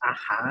things.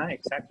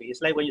 Exactly.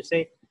 It's like when you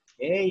say,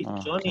 hey,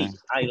 Johnny,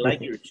 I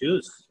like your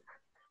shoes.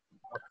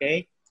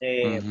 Okay.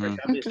 For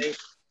example, you say,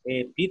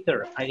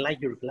 Peter, I like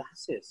your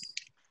glasses.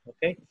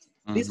 Okay.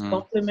 This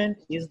compliment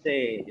is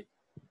the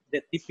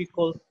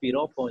typical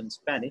piropo in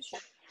Spanish.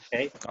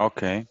 Okay.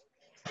 Okay.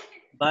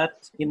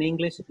 But in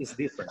English, it's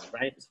different,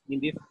 right?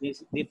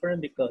 It's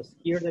different because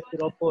here the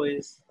piropo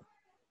is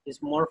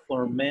more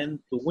for men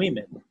to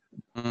women.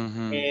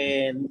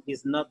 And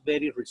is not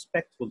very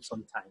respectful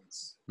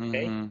sometimes.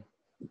 Okay.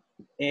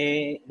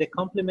 The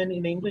compliment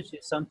in English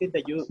is something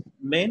that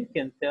men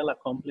can tell a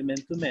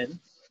compliment to men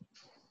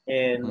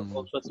and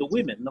also to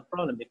women, no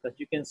problem, because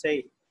you can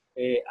say,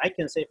 I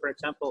can say, for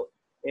example,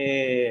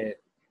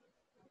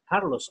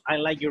 Carlos, I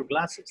like your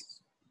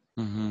glasses.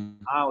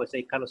 I would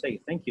say, Carlos,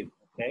 say, thank you,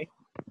 okay?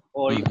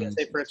 Or you can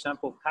say, for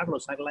example,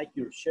 Carlos, I like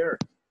your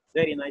shirt,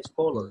 very nice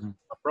color,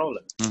 no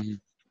problem.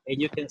 And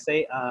you can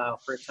say,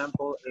 for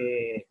example,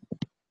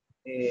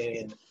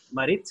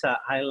 Maritza,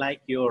 I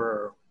like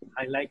your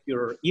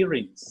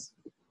earrings,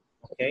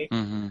 okay?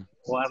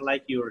 Or I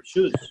like your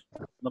shoes,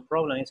 no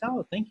problem. It's,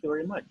 oh, thank you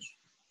very much.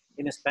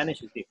 In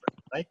Spanish, it's different,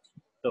 right?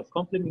 So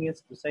compliment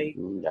is to say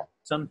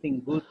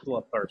something good to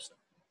a person.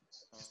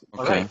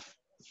 All right.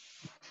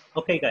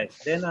 Okay, guys.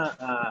 Then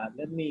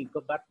let me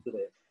go back to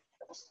the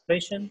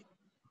patient.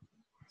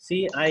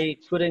 See, I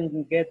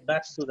couldn't get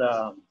back to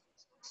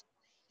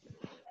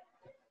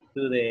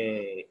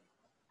the.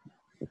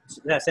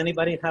 Does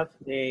anybody have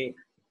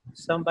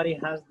somebody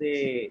has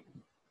the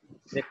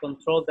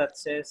control that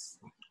says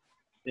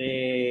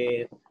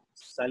de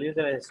salir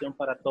de la sesión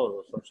para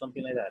todos or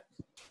something like that?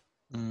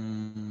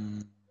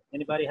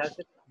 Anybody has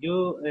it?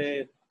 You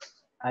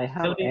I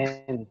have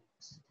end.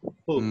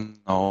 Who?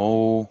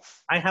 No.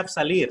 I have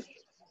salir.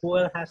 Who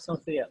else has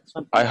something else?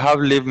 I have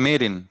live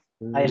meeting.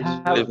 I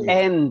have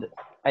end.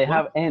 I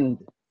have end.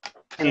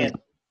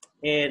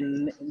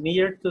 And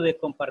near to the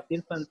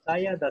compartir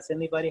pantalla, does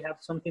anybody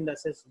have something that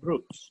says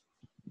groups?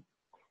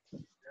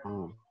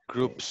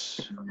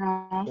 Groups.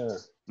 No.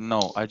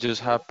 No, I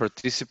just have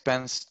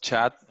participants,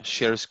 chat,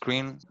 share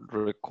screen,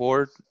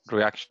 record,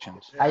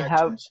 reactions. I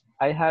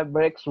have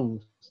break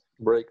rooms.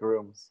 Break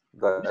rooms.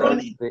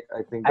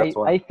 I think that's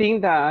one. I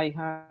think that I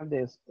have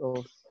this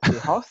of the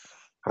host.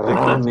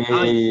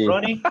 Ronnie.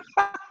 Ronnie?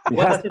 It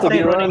has to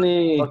be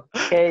Ronnie.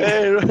 Okay,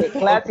 the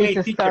class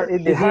is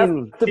starting.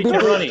 Teacher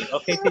Ronnie.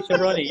 Okay, teacher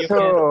Ronnie. You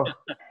so,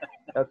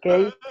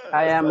 okay,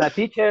 I am a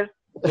teacher.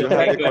 You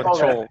have the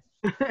control.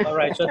 All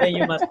right, so then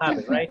you must have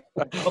it, right?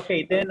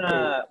 Okay, then,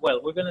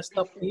 well, we're going to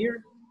stop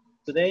here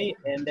today,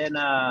 and then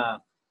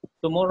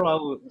tomorrow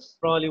I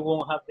probably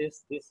won't have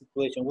this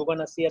situation. We're going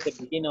to see at the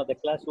beginning of the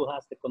class who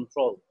has the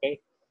control, okay?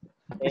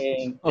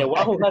 And the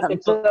one who has the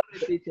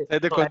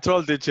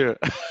control teacher.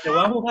 The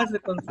one who has the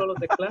control of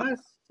the class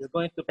is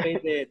going to pay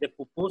the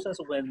pupusas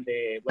when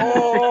the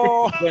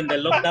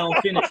lockdown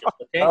finishes.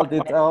 Okay. Oh,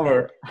 it's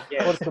over.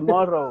 Yes. For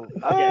tomorrow.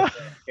 Yes,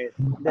 okay.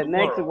 The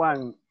next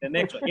one. The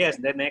next one. Yes,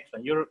 the next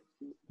one.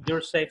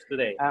 You're safe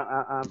today.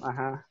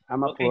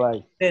 I'm okay.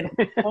 Polite. Then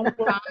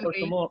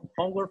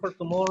homework for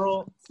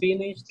tomorrow.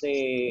 Finish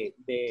the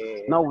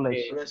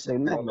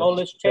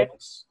knowledge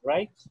checks,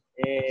 right?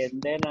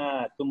 And then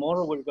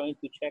tomorrow we're going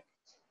to check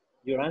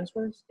your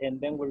answers, and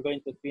then we're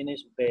going to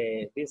finish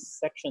this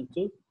section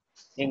 2,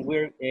 and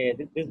we're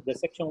this the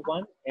section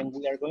 1, and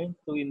we are going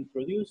to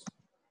introduce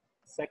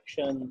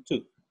section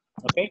 2.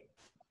 Okay.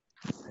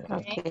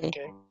 Okay.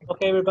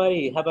 Okay,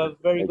 everybody. Have a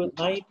very good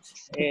night,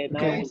 and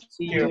I will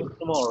see you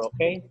tomorrow.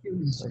 Okay.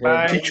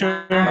 Bye.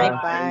 Teacher.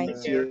 Bye.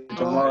 See you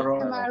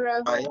tomorrow.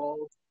 Bye.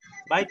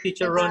 Bye,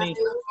 teacher Ronnie.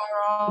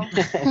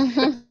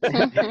 Teacher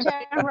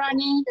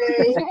Ronnie.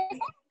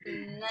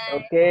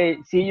 Okay,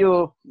 see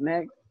you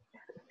next.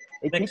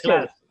 Next teacher.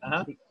 class.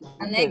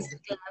 Next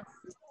class.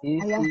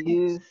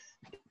 Is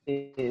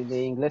the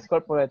Ingles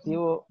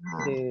Corporativo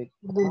the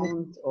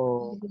count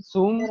of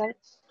Zoom?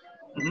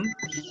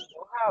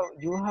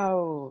 You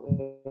have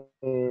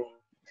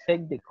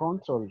take the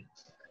control.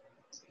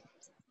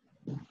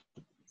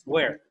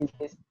 Where?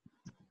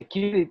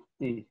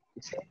 Security.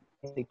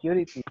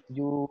 Security.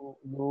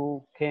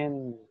 You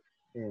can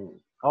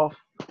off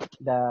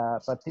the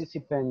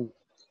participant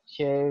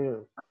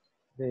share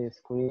the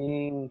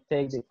screen,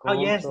 take the Oh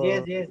yes,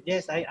 control.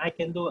 I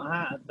can do.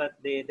 But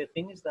the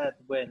thing is that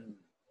when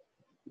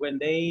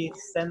they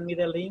send me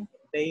the link,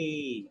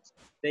 they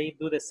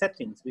do the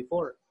settings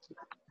before.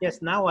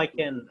 Yes, now I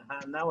can.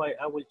 Now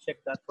I will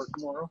check that for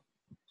tomorrow,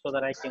 so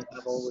that I can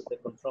have always the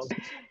control.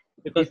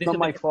 Because It's not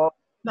my fault.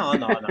 No,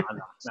 not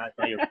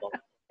your fault.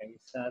 Okay?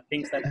 It's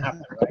things that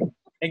happen, right?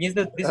 And this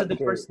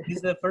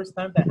is the first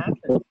time that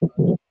happened.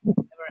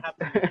 Never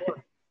happened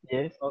before.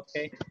 Yes.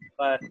 Okay,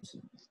 but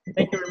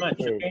thank you very much.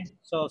 Okay. Okay,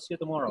 so see you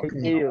tomorrow. Thank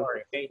Don't you.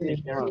 worry. Okay,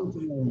 take care.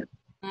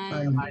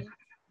 Bye.